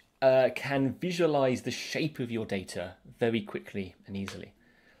which can visualize the shape of your data very quickly and easily.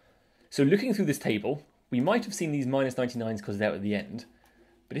 So looking through this table, we might have seen these -99s because they're at the end,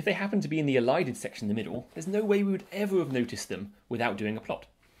 but if they happen to be in the elided section in the middle, there's no way we would ever have noticed them without doing a plot.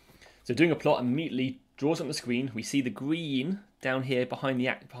 So doing a plot immediately draws on the screen. We see the green down here behind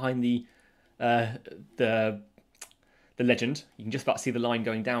the legend. You can just about see the line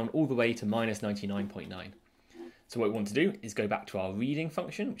going down all the way to -99.9. So what we want to do is go back to our reading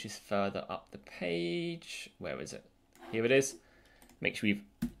function, which is further up the page. Where is it? Here it is. Make sure we've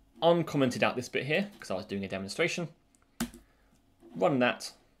uncommented out this bit here because I was doing a demonstration. Run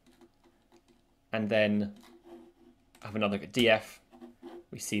that, and then have another look at df.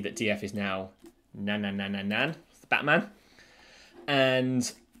 We see that df is now nan, it's the Batman.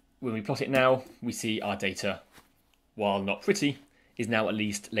 And when we plot it now, we see our data, while not pretty, is now at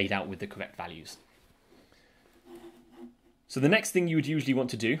least laid out with the correct values. So the next thing you would usually want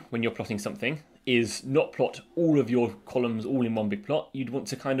to do when you're plotting something is not plot all of your columns all in one big plot. You'd want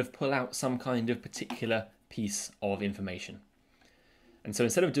to kind of pull out some kind of particular piece of information. And so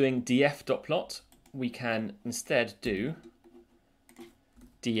instead of doing df.plot, we can instead do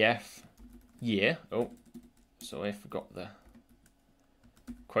df year. Oh, sorry, I forgot the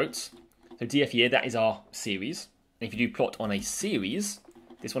quotes. So df year, that is our series. And if you do plot on a series,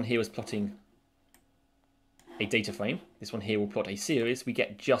 this one here was plotting a data frame. This one here will plot a series. We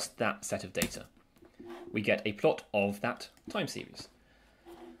get just that set of data. We get a plot of that time series.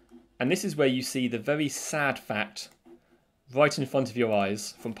 And this is where you see the very sad fact right in front of your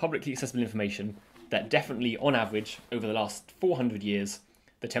eyes from publicly accessible information that definitely, on average, over the last 400 years,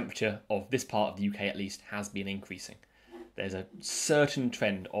 the temperature of this part of the UK at least has been increasing. There's a certain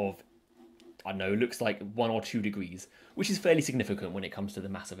trend of, I don't know, looks like 1 or 2 degrees, which is fairly significant when it comes to the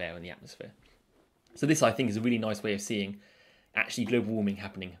mass of air in the atmosphere. So this, I think, is a really nice way of seeing actually global warming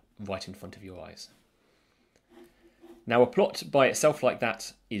happening right in front of your eyes. Now, a plot by itself like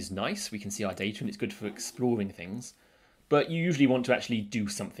that is nice. We can see our data and it's good for exploring things. But you usually want to actually do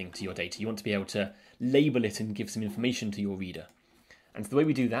something to your data. You want to be able to label it and give some information to your reader. And so the way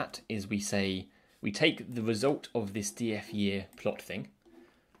we do that is we say, we take the result of this df year plot thing,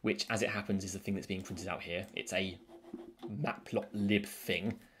 which as it happens is the thing that's being printed out here. It's a matplotlib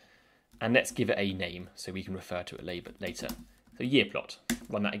thing. And let's give it a name so we can refer to it later. So year plot,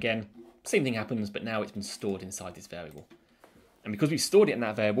 run that again. Same thing happens, but now it's been stored inside this variable. And because we've stored it in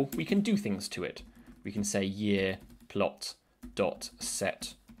that variable, we can do things to it. We can say year plot dot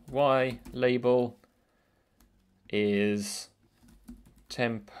set y label is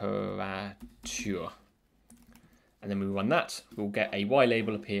temperature. And then we run that, we'll get a y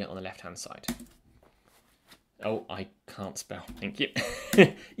label appear on the left hand side. Oh, I can't spell, thank you.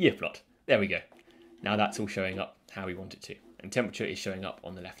 Year plot, there we go. Now that's all showing up how we want it to. And temperature is showing up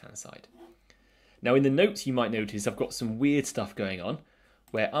on the left hand side. Now in the notes you might notice I've got some weird stuff going on,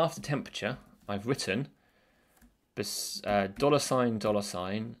 where after temperature I've written $$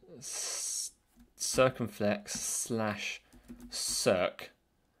 circumflex slash circ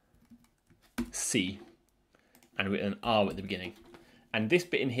C and written an R at the beginning. And this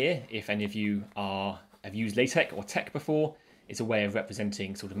bit in here, if any of you have used LaTeX or tech before, it's a way of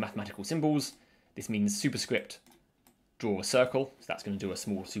representing sort of mathematical symbols. This means superscript, draw a circle, so that's going to do a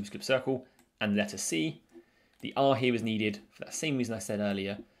small superscript circle, and the letter C. The R here is needed for that same reason I said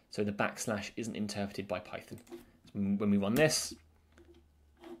earlier, so the backslash isn't interpreted by Python. So when we run this,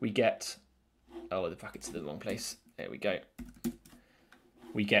 we get, oh, the brackets are in the wrong place. There we go.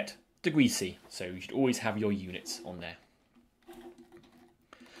 We get degrees C, so you should always have your units on there.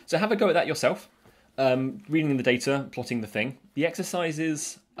 So have a go at that yourself. Reading the data, plotting the thing. The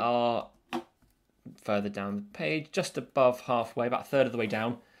exercises are further down the page, just above halfway, about a third of the way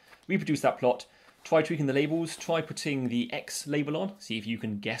down. Reproduce that plot. Try tweaking the labels. Try putting the X label on. See if you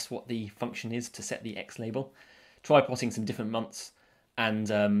can guess what the function is to set the X label. Try plotting some different months, and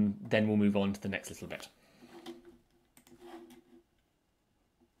then we'll move on to the next little bit.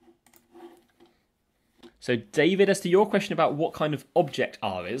 So David, as to your question about what kind of object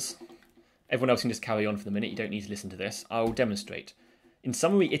R is, everyone else can just carry on for the minute. You don't need to listen to this. I'll demonstrate. In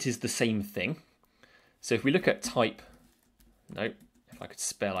summary, it is the same thing. So if we look at type, no, if I could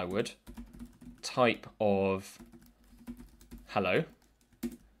spell, I would. Type of hello,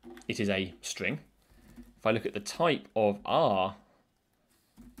 it is a string. If I look at the type of R,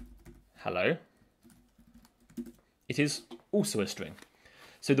 hello, it is also a string.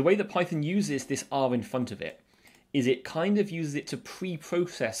 So the way that Python uses this R in front of it is it kind of uses it to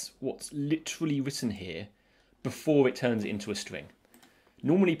pre-process what's literally written here before it turns it into a string.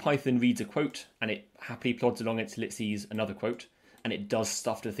 Normally Python reads a quote and it happily plods along it till it sees another quote, and it does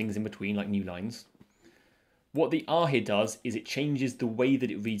stuff to things in between like new lines. What the R here does is it changes the way that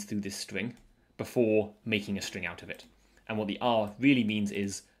it reads through this string before making a string out of it. And what the R really means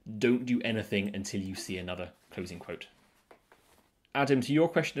is don't do anything until you see another closing quote. Adam, to your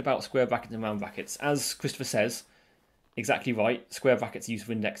question about square brackets and round brackets, as Christopher says, exactly right, square brackets are used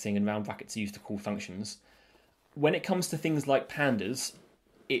for indexing and round brackets are used to call functions. When it comes to things like pandas,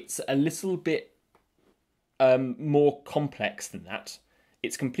 it's a little bit more complex than that.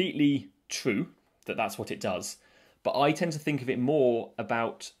 It's completely true that that's what it does, but I tend to think of it more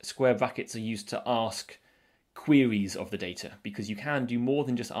about square brackets are used to ask queries of the data, because you can do more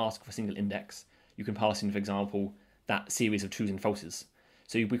than just ask for a single index. You can pass in, for example, that series of trues and falses.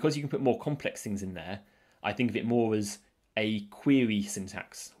 So because you can put more complex things in there, I think of it more as a query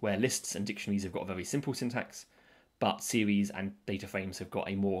syntax, where lists and dictionaries have got a very simple syntax, but series and data frames have got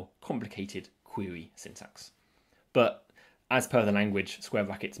a more complicated query syntax. But as per the language, square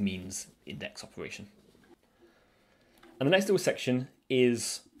brackets means index operation. And the next little section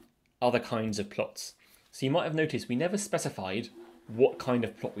is other kinds of plots. So you might have noticed we never specified what kind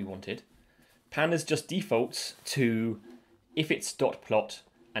of plot we wanted, Pandas just defaults to, if it's dot plot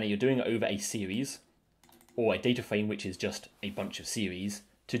and you're doing it over a series, or a data frame which is just a bunch of series,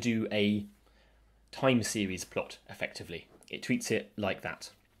 to do a time series plot effectively. It treats it like that.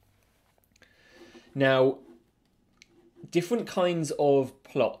 Now, different kinds of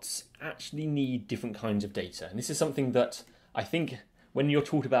plots actually need different kinds of data. And this is something that I think when you're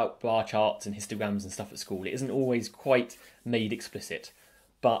taught about bar charts and histograms and stuff at school, it isn't always quite made explicit.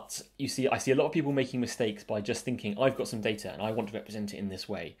 But I see a lot of people making mistakes by just thinking, I've got some data and I want to represent it in this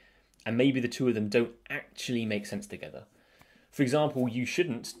way. And maybe the two of them don't actually make sense together. For example, you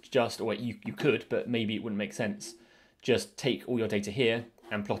shouldn't just, or you could, but maybe it wouldn't make sense, just take all your data here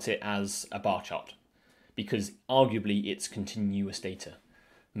and plot it as a bar chart. Because arguably it's continuous data.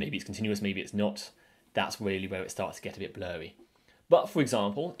 Maybe it's continuous, maybe it's not. That's really where it starts to get a bit blurry. But for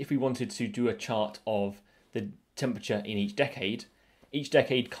example, if we wanted to do a chart of the temperature in each decade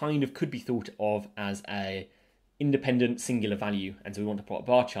kind of could be thought of as a independent singular value, and so we want to plot a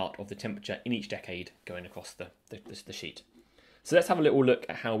bar chart of the temperature in each decade going across the sheet. So let's have a little look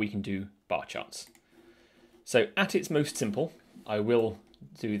at how we can do bar charts. So at its most simple, I will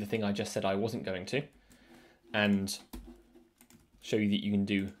do the thing I just said I wasn't going to, and show you that you can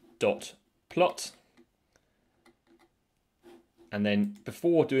do dot plot, and then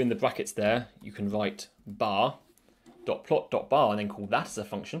before doing the brackets there, you can write bar dot plot dot bar and then call that as a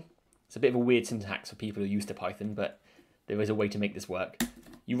function. It's a bit of a weird syntax for people who are used to Python, but there is a way to make this work.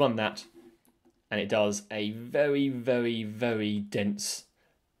 You run that, and it does a very, very, very dense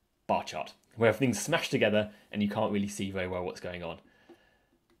bar chart, where everything's smashed together and you can't really see very well what's going on.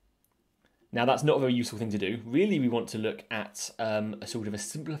 Now, that's not a very useful thing to do. Really, we want to look at a sort of a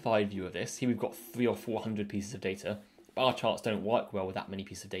simplified view of this. Here we've got 300 or 400 pieces of data. Bar charts don't work well with that many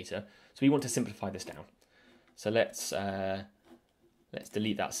pieces of data, so we want to simplify this down. So let's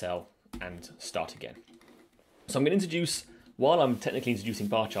delete that cell and start again. So I'm going to introduce, while I'm technically introducing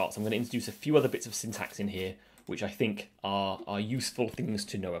bar charts, I'm going to introduce a few other bits of syntax in here, which I think are useful things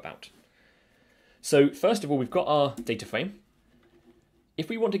to know about. So first of all, we've got our data frame. If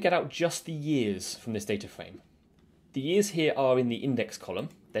we want to get out just the years from this data frame, the years here are in the index column.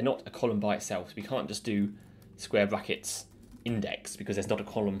 They're not a column by itself, so we can't just do square brackets index because there's not a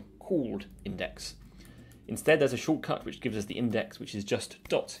column called index. Instead, there's a shortcut which gives us the index, which is just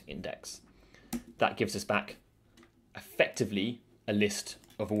dot index. That gives us back effectively a list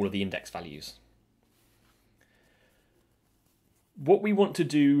of all of the index values. What we want to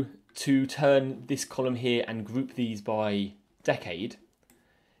do to turn this column here and group these by decade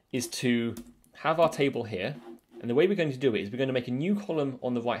is to have our table here, and the way we're going to do it is we're going to make a new column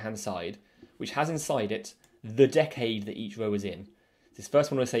on the right hand side which has inside it the decade that each row is in. This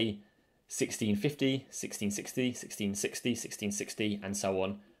first one will say 1650, 1660, 1660, 1660, and so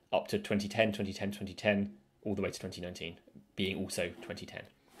on, up to 2010, 2010, 2010, all the way to 2019, being also 2010.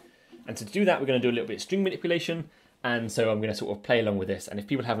 And so to do that, we're going to do a little bit of string manipulation, and so I'm going to sort of play along with this, and if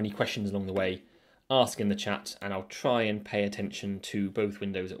people have any questions along the way, ask in the chat, and I'll try and pay attention to both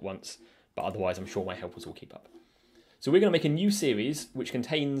windows at once, but otherwise I'm sure my helpers will keep up. So we're going to make a new series which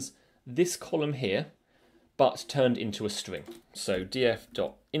contains this column here, but turned into a string. So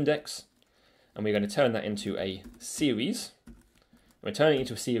df.index, and we're going to turn that into a series. We're turning it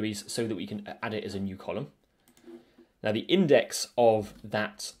into a series so that we can add it as a new column. Now the index of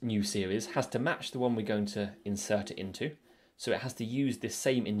that new series has to match the one we're going to insert it into, so it has to use this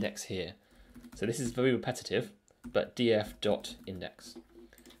same index here. So this is very repetitive, but df.index.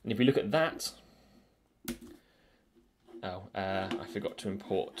 And if we look at that, I forgot to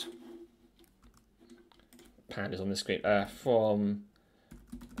import pandas on the screen, from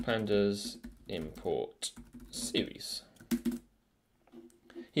pandas import series.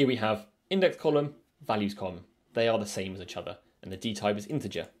 Here we have index column, values column. They are the same as each other, and the d type is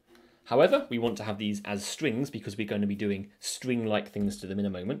integer. However, we want to have these as strings because we're going to be doing string-like things to them in a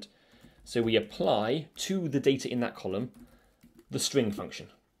moment. So we apply to the data in that column the string function.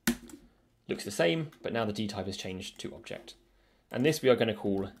 Looks the same, but now the d type has changed to object. And this we are going to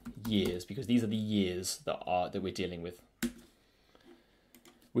call years because these are the years that we're dealing with.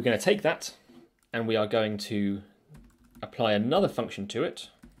 We're going to take that and we are going to apply another function to it.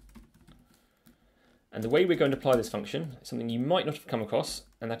 And the way we're going to apply this function is something you might not have come across,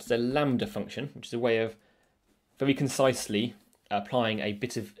 and that is a lambda function, which is a way of very concisely applying a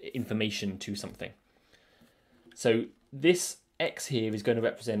bit of information to something. So this x here is going to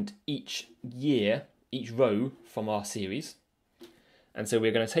represent each year, each row from our series. And so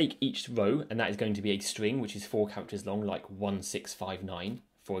we're going to take each row, and that is going to be a string, which is 4 characters long, like 1659,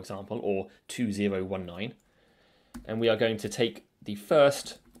 for example, or 2019. And we are going to take the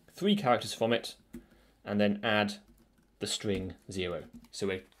first 3 characters from it, and then add the string 0. So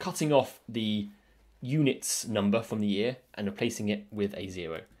we're cutting off the units number from the year and replacing it with a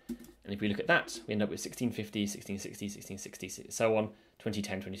 0. And if we look at that, we end up with 1650, 1660, 1660, so on,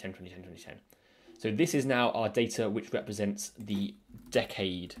 2010, 2010, 2010, 2010. So this is now our data which represents the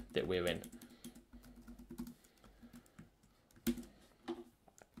decade that we're in.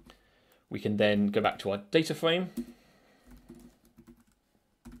 We can then go back to our data frame.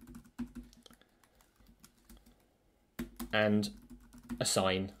 And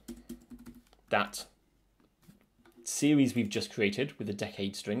assign that series we've just created with the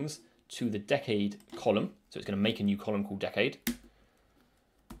decade strings to the decade column. So it's going to make a new column called decade.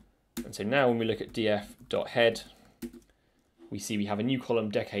 And so now when we look at df.head, we see we have a new column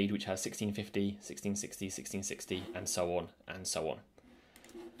decade which has 1650, 1660, 1660, and so on and so on.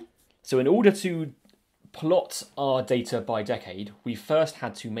 So in order to plot our data by decade, we first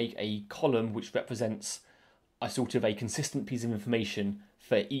had to make a column which represents a sort of a consistent piece of information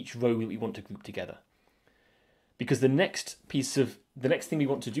for each row that we want to group together. Because the next thing we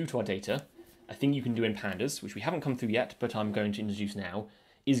want to do to our data, a thing you can do in Pandas, which we haven't come through yet, but I'm going to introduce now,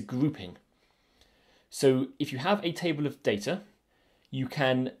 is grouping. So if you have a table of data, you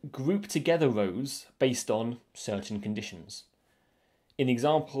can group together rows based on certain conditions. In the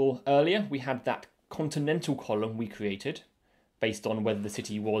example earlier, we had that continental column we created based on whether the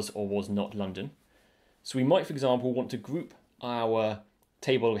city was or was not London. So we might, for example, want to group our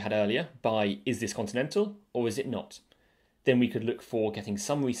table we had earlier by is this continental or is it not? Then we could look for getting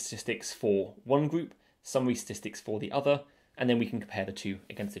summary statistics for one group, summary statistics for the other, and then we can compare the two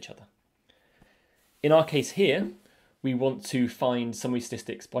against each other. In our case here, we want to find summary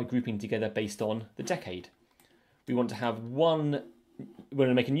statistics by grouping together based on the decade. We want to have we're going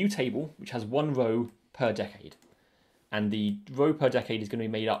to make a new table which has one row per decade. And the row per decade is going to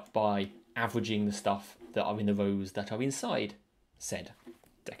be made up by averaging the stuff that are in the rows that are inside said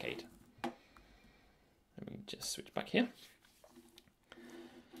decade. Let me just switch back here.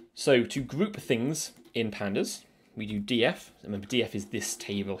 So to group things in Pandas, we do df. Remember, df is this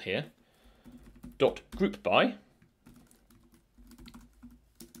table here. Dot group by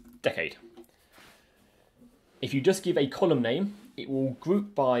decade. If you just give a column name, it will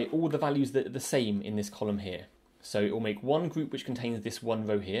group by all the values that are the same in this column here. So it will make one group which contains this one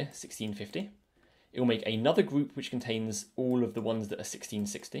row here, 1650. It will make another group which contains all of the ones that are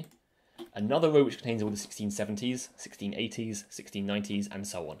 1660. Another row which contains all the 1670s, 1680s, 1690s, and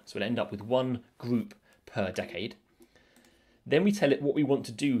so on. So it'll end up with one group per decade. Then we tell it what we want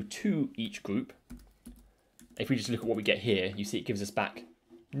to do to each group. If we just look at what we get here, you see it gives us back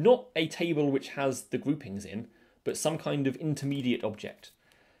not a table which has the groupings in, but some kind of intermediate object.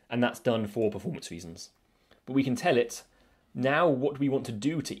 And that's done for performance reasons. But we can tell it, now what we want to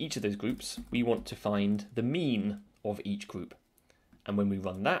do to each of those groups, we want to find the mean of each group. And when we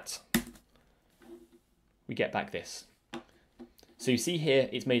run that, we get back this. So you see here,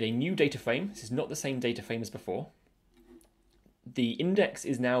 it's made a new data frame. This is not the same data frame as before. The index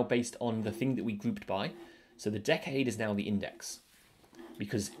is now based on the thing that we grouped by. So the decade is now the index,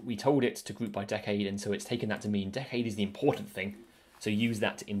 because we told it to group by decade, and so it's taken that to mean decade is the important thing. So use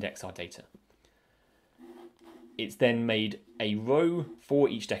that to index our data. It's then made a row for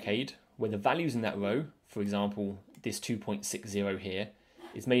each decade where the values in that row, for example, this 2.60 here,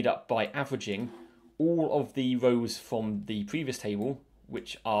 is made up by averaging all of the rows from the previous table,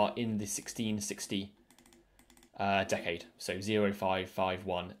 which are in the 1660 decade. So 0, 5, 5,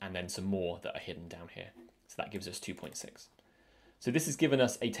 1, and then some more that are hidden down here. So that gives us 2.6. So this has given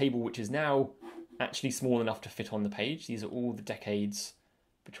us a table which is now actually small enough to fit on the page. These are all the decades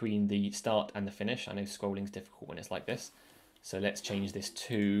between the start and the finish. I know scrolling's difficult when it's like this. So let's change this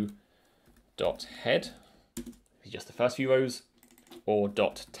to dot head, just the first few rows, or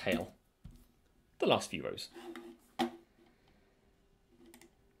dot tail, the last few rows.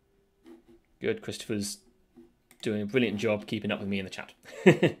 Good, Christopher's doing a brilliant job keeping up with me in the chat.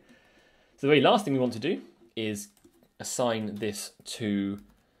 So the very last thing we want to do is assign this to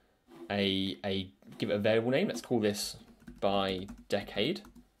give it a variable name. Let's call this by decade.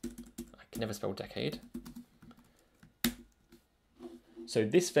 I can never spell decade. So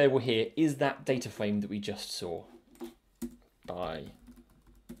this variable here is that data frame that we just saw, by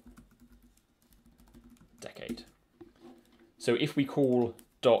decade. So if we call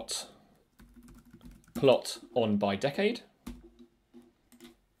dot plot on by decade,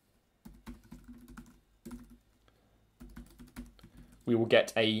 we will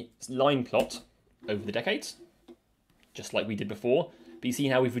get a line plot over the decades, just like we did before. But you see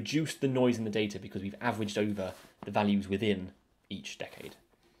how we've reduced the noise in the data because we've averaged over the values within each decade.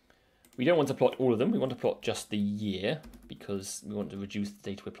 We don't want to plot all of them, we want to plot just the year, because we want to reduce the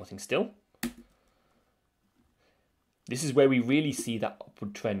data we're plotting still. This is where we really see that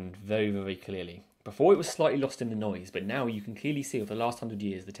upward trend very, very clearly. Before it was slightly lost in the noise, but now you can clearly see over the last 100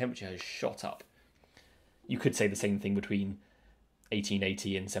 years the temperature has shot up. You could say the same thing between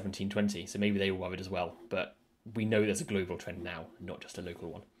 1880 and 1720, so maybe they were worried as well, but we know there's a global trend now, not just a local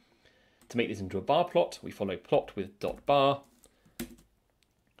one. To make this into a bar plot, we follow plot with dot bar,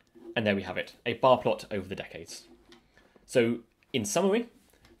 and there we have it, a bar plot over the decades. So in summary,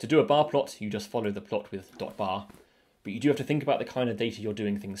 to do a bar plot, you just follow the plot with dot bar, but you do have to think about the kind of data you're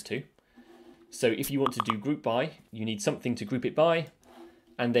doing things to. So if you want to do group by, you need something to group it by,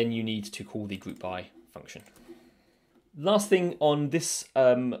 and then you need to call the group by function. Last thing on this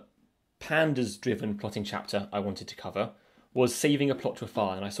pandas-driven plotting chapter I wanted to cover was saving a plot to a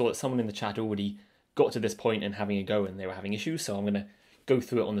file, and I saw that someone in the chat already got to this point and having a go and they were having issues, so I'm going to go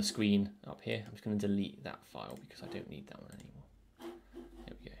through it on the screen up here. I'm just going to delete that file because I don't need that one anymore.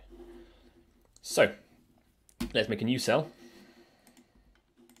 There we go. So, let's make a new cell.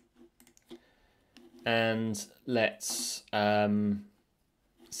 And let's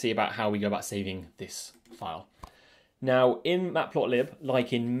see about how we go about saving this file. Now, in Matplotlib,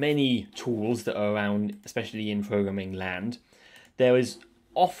 like in many tools that are around, especially in programming land, there is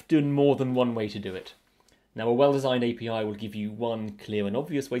often more than one way to do it. Now, a well-designed API will give you one clear and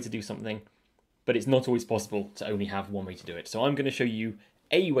obvious way to do something, but it's not always possible to only have one way to do it. So I'm going to show you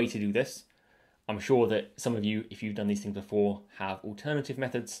a way to do this. I'm sure that some of you, if you've done these things before, have alternative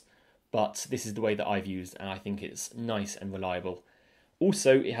methods, but this is the way that I've used, and I think it's nice and reliable.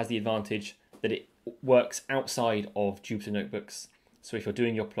 Also, it has the advantage that it works outside of Jupyter Notebooks. So if you're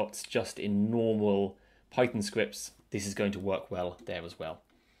doing your plots just in normal Python scripts, this is going to work well there as well.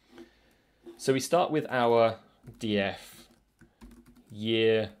 So we start with our df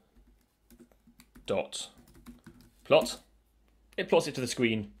year dot plot. It plots it to the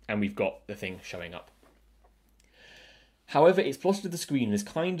screen and we've got the thing showing up. However, it's plotted to the screen and has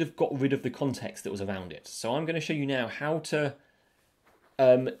kind of got rid of the context that was around it. So I'm going to show you now how to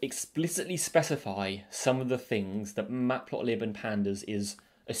explicitly specify some of the things that Matplotlib and Pandas is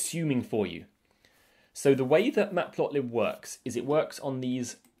assuming for you. So the way that Matplotlib works is it works on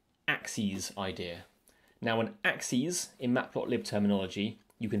these axes idea. Now an axis in Matplotlib terminology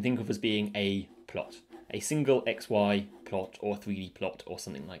you can think of as being a plot, a single XY plot or 3D plot or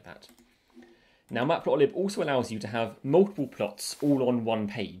something like that. Now Matplotlib also allows you to have multiple plots all on one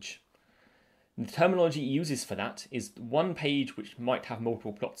page. The terminology it uses for that is one page which might have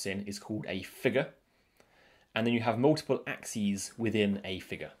multiple plots in is called a figure, and then you have multiple axes within a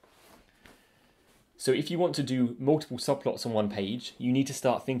figure. So if you want to do multiple subplots on one page, you need to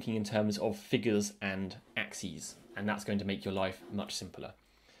start thinking in terms of figures and axes, and that's going to make your life much simpler.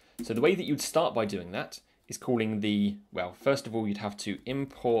 So the way that you'd start by doing that is calling the, well, first of all you'd have to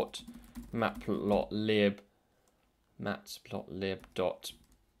import matplotlib dot,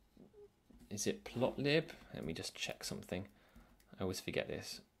 is it plotlib? Let me just check something. I always forget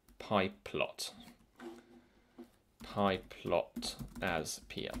this. pyplot as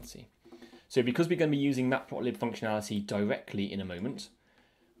PLT. So because we're going to be using Matplotlib functionality directly in a moment,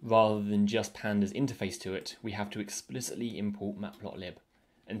 rather than just Pandas interface to it, we have to explicitly import Matplotlib.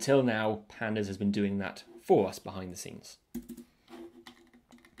 Until now, Pandas has been doing that for us behind the scenes.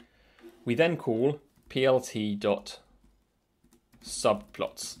 We then call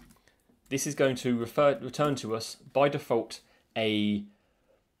plt.subplots. This is going to return to us by default a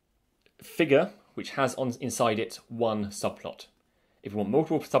figure which has inside it one subplot. If we want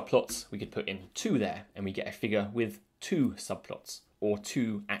multiple subplots, we could put in 2 there, and we get a figure with 2 subplots, or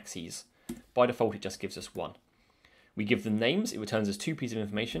 2 axes. By default, it just gives us 1. We give them names, it returns us 2 pieces of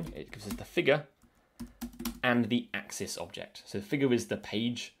information. It gives us the figure and the axis object. So the figure is the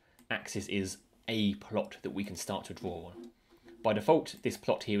page, axis is a plot that we can start to draw on. By default, this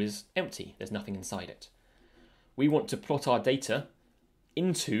plot here is empty, there's nothing inside it. We want to plot our data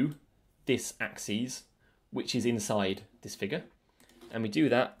into this axis, which is inside this figure. And we do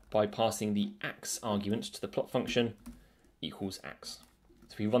that by passing the ax argument to the plot function equals ax.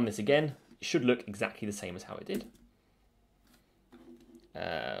 So if we run this again, it should look exactly the same as how it did.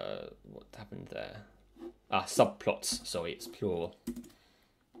 What happened there? Subplots, sorry, it's plural.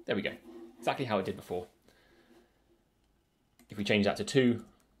 There we go, exactly how it did before. If we change that to 2,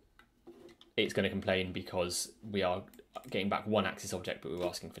 it's going to complain because we are getting back 1 axis object, but we're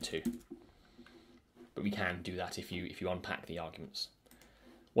asking for 2. But we can do that if you unpack the arguments.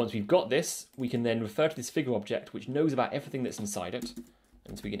 Once we've got this, we can then refer to this figure object, which knows about everything that's inside it.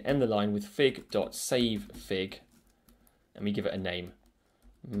 And so we can end the line with fig.savefig, and we give it a name.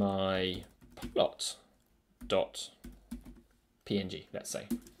 my plot.png, let's say.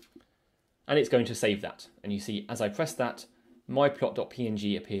 And it's going to save that. And you see, as I press that, my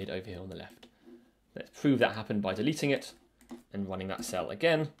plot.png appeared over here on the left. Let's prove that happened by deleting it and running that cell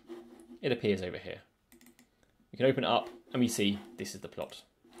again. It appears over here. We can open it up and we see this is the plot.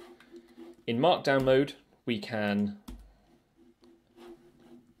 In Markdown mode, we can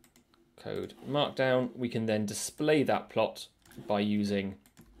code Markdown. We can then display that plot by using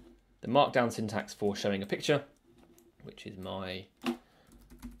the Markdown syntax for showing a picture, which is my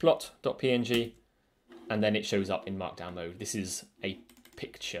plot.png, and then it shows up in Markdown mode. This is a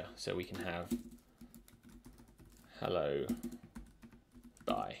picture, so we can have hello,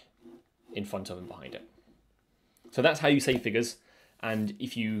 bye in front of and behind it. So that's how you save figures. And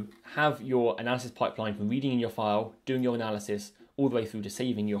if you have your analysis pipeline from reading in your file, doing your analysis, all the way through to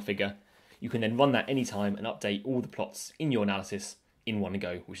saving your figure, you can then run that anytime and update all the plots in your analysis in one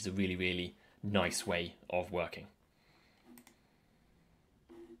go, which is a really, really nice way of working.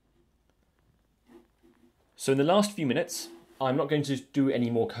 So in the last few minutes, I'm not going to do any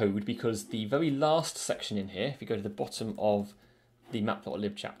more code because the very last section in here, if you go to the bottom of the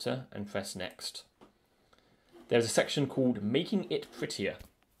matplotlib chapter and press next, there's a section called Making It Prettier.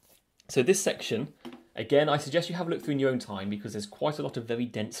 So this section, again, I suggest you have a look through in your own time because there's quite a lot of very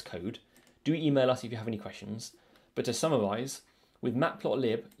dense code. Do email us if you have any questions. But to summarize, with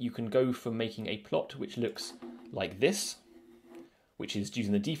matplotlib, you can go from making a plot which looks like this, which is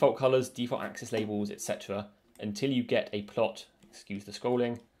using the default colors, default axis labels, etc., until you get a plot, excuse the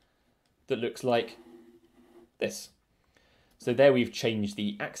scrolling, that looks like this. So there we've changed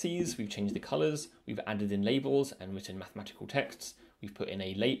the axes, we've changed the colors, we've added in labels and written mathematical texts, we've put in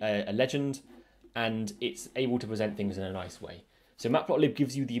a legend, and it's able to present things in a nice way. So matplotlib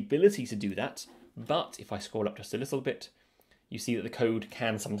gives you the ability to do that, but if I scroll up just a little bit, you see that the code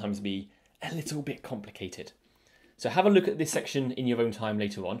can sometimes be a little bit complicated. So have a look at this section in your own time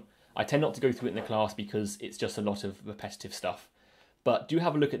later on. I tend not to go through it in the class because it's just a lot of repetitive stuff. But do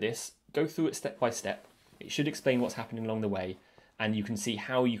have a look at this, go through it step by step. It should explain what's happening along the way, and you can see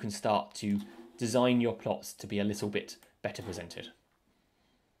how you can start to design your plots to be a little bit better presented.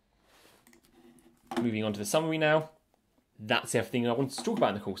 Moving on to the summary now. That's everything I wanted to talk about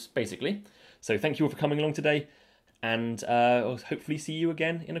in the course, basically. So thank you all for coming along today, and I'll hopefully see you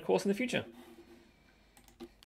again in a course in the future.